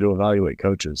productive way to evaluate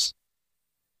coaches.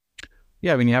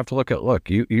 Yeah, I mean, you have to look,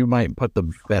 you might put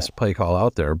the best play call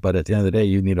out there, but at the end of the day,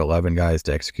 you need 11 guys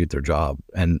to execute their job.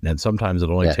 And sometimes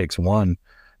it only takes one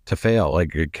to fail.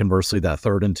 Like conversely, that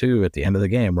 3rd and 2 at the end of the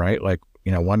game, right? Like,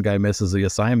 one guy misses the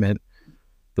assignment,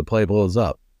 the play blows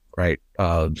up, right?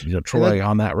 Troy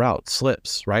on that route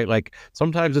slips, right? Like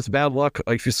sometimes it's bad luck.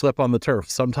 Like if you slip on the turf,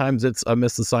 sometimes it's a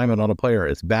missed assignment on a player.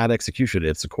 It's bad execution.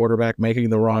 It's the quarterback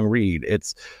making the wrong read.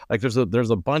 It's like there's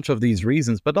a bunch of these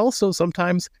reasons, but also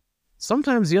sometimes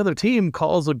the other team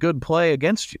calls a good play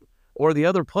against you, or the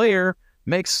other player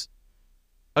makes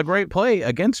a great play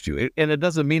against you. And it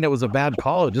doesn't mean it was a bad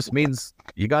call. It just means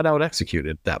you got out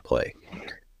executed that play.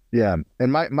 Yeah.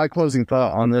 And my closing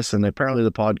thought on this, and apparently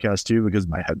the podcast too, because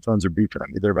my headphones are beeping at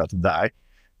me, they're about to die,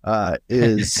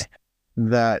 is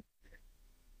that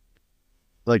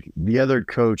like the other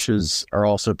coaches are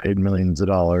also paid millions of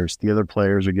dollars. The other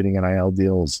players are getting NIL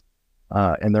deals,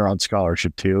 and they're on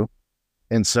scholarship too.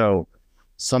 And so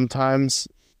sometimes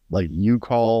like you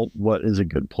call what is a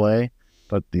good play,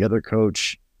 but the other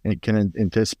coach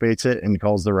anticipates it and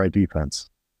calls the right defense.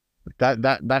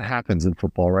 That happens in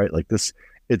football, right? Like this,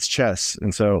 it's chess.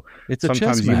 And so it's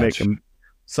sometimes you make them,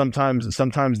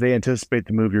 sometimes they anticipate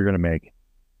the move you're going to make.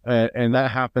 And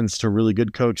that happens to really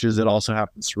good coaches. It also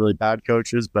happens to really bad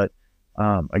coaches. But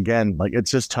again, like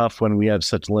it's just tough when we have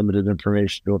such limited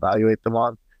information to evaluate them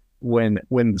on. When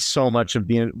so much of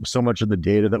the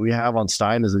data that we have on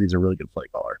Stein is that he's a really good play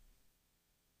caller.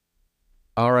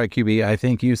 All right, QB, I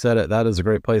think you said it. That is a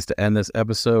great place to end this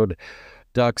episode.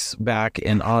 Ducks back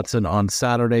in Autzen on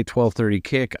Saturday, 12:30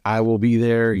 kick. I will be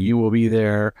there. You will be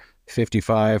there.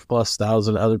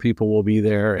 55,000+ other people will be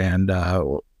there, and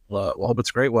we'll hope it's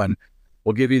a great one.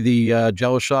 We'll give you the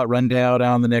Jello Shot rundown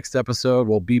on the next episode.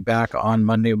 We'll be back on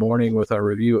Monday morning with our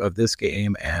review of this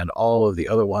game and all of the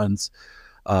other ones.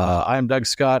 I'm Doug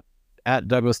Scott at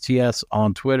Douglas TS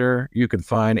on Twitter. You can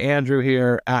find Andrew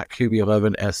here at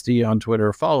QB11SD on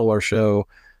Twitter. Follow our show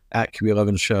at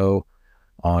QB11 Show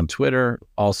on Twitter.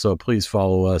 Also, please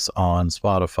follow us on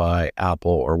Spotify,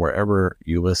 Apple, or wherever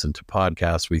you listen to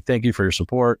podcasts. We thank you for your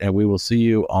support, and we will see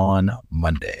you on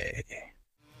Monday.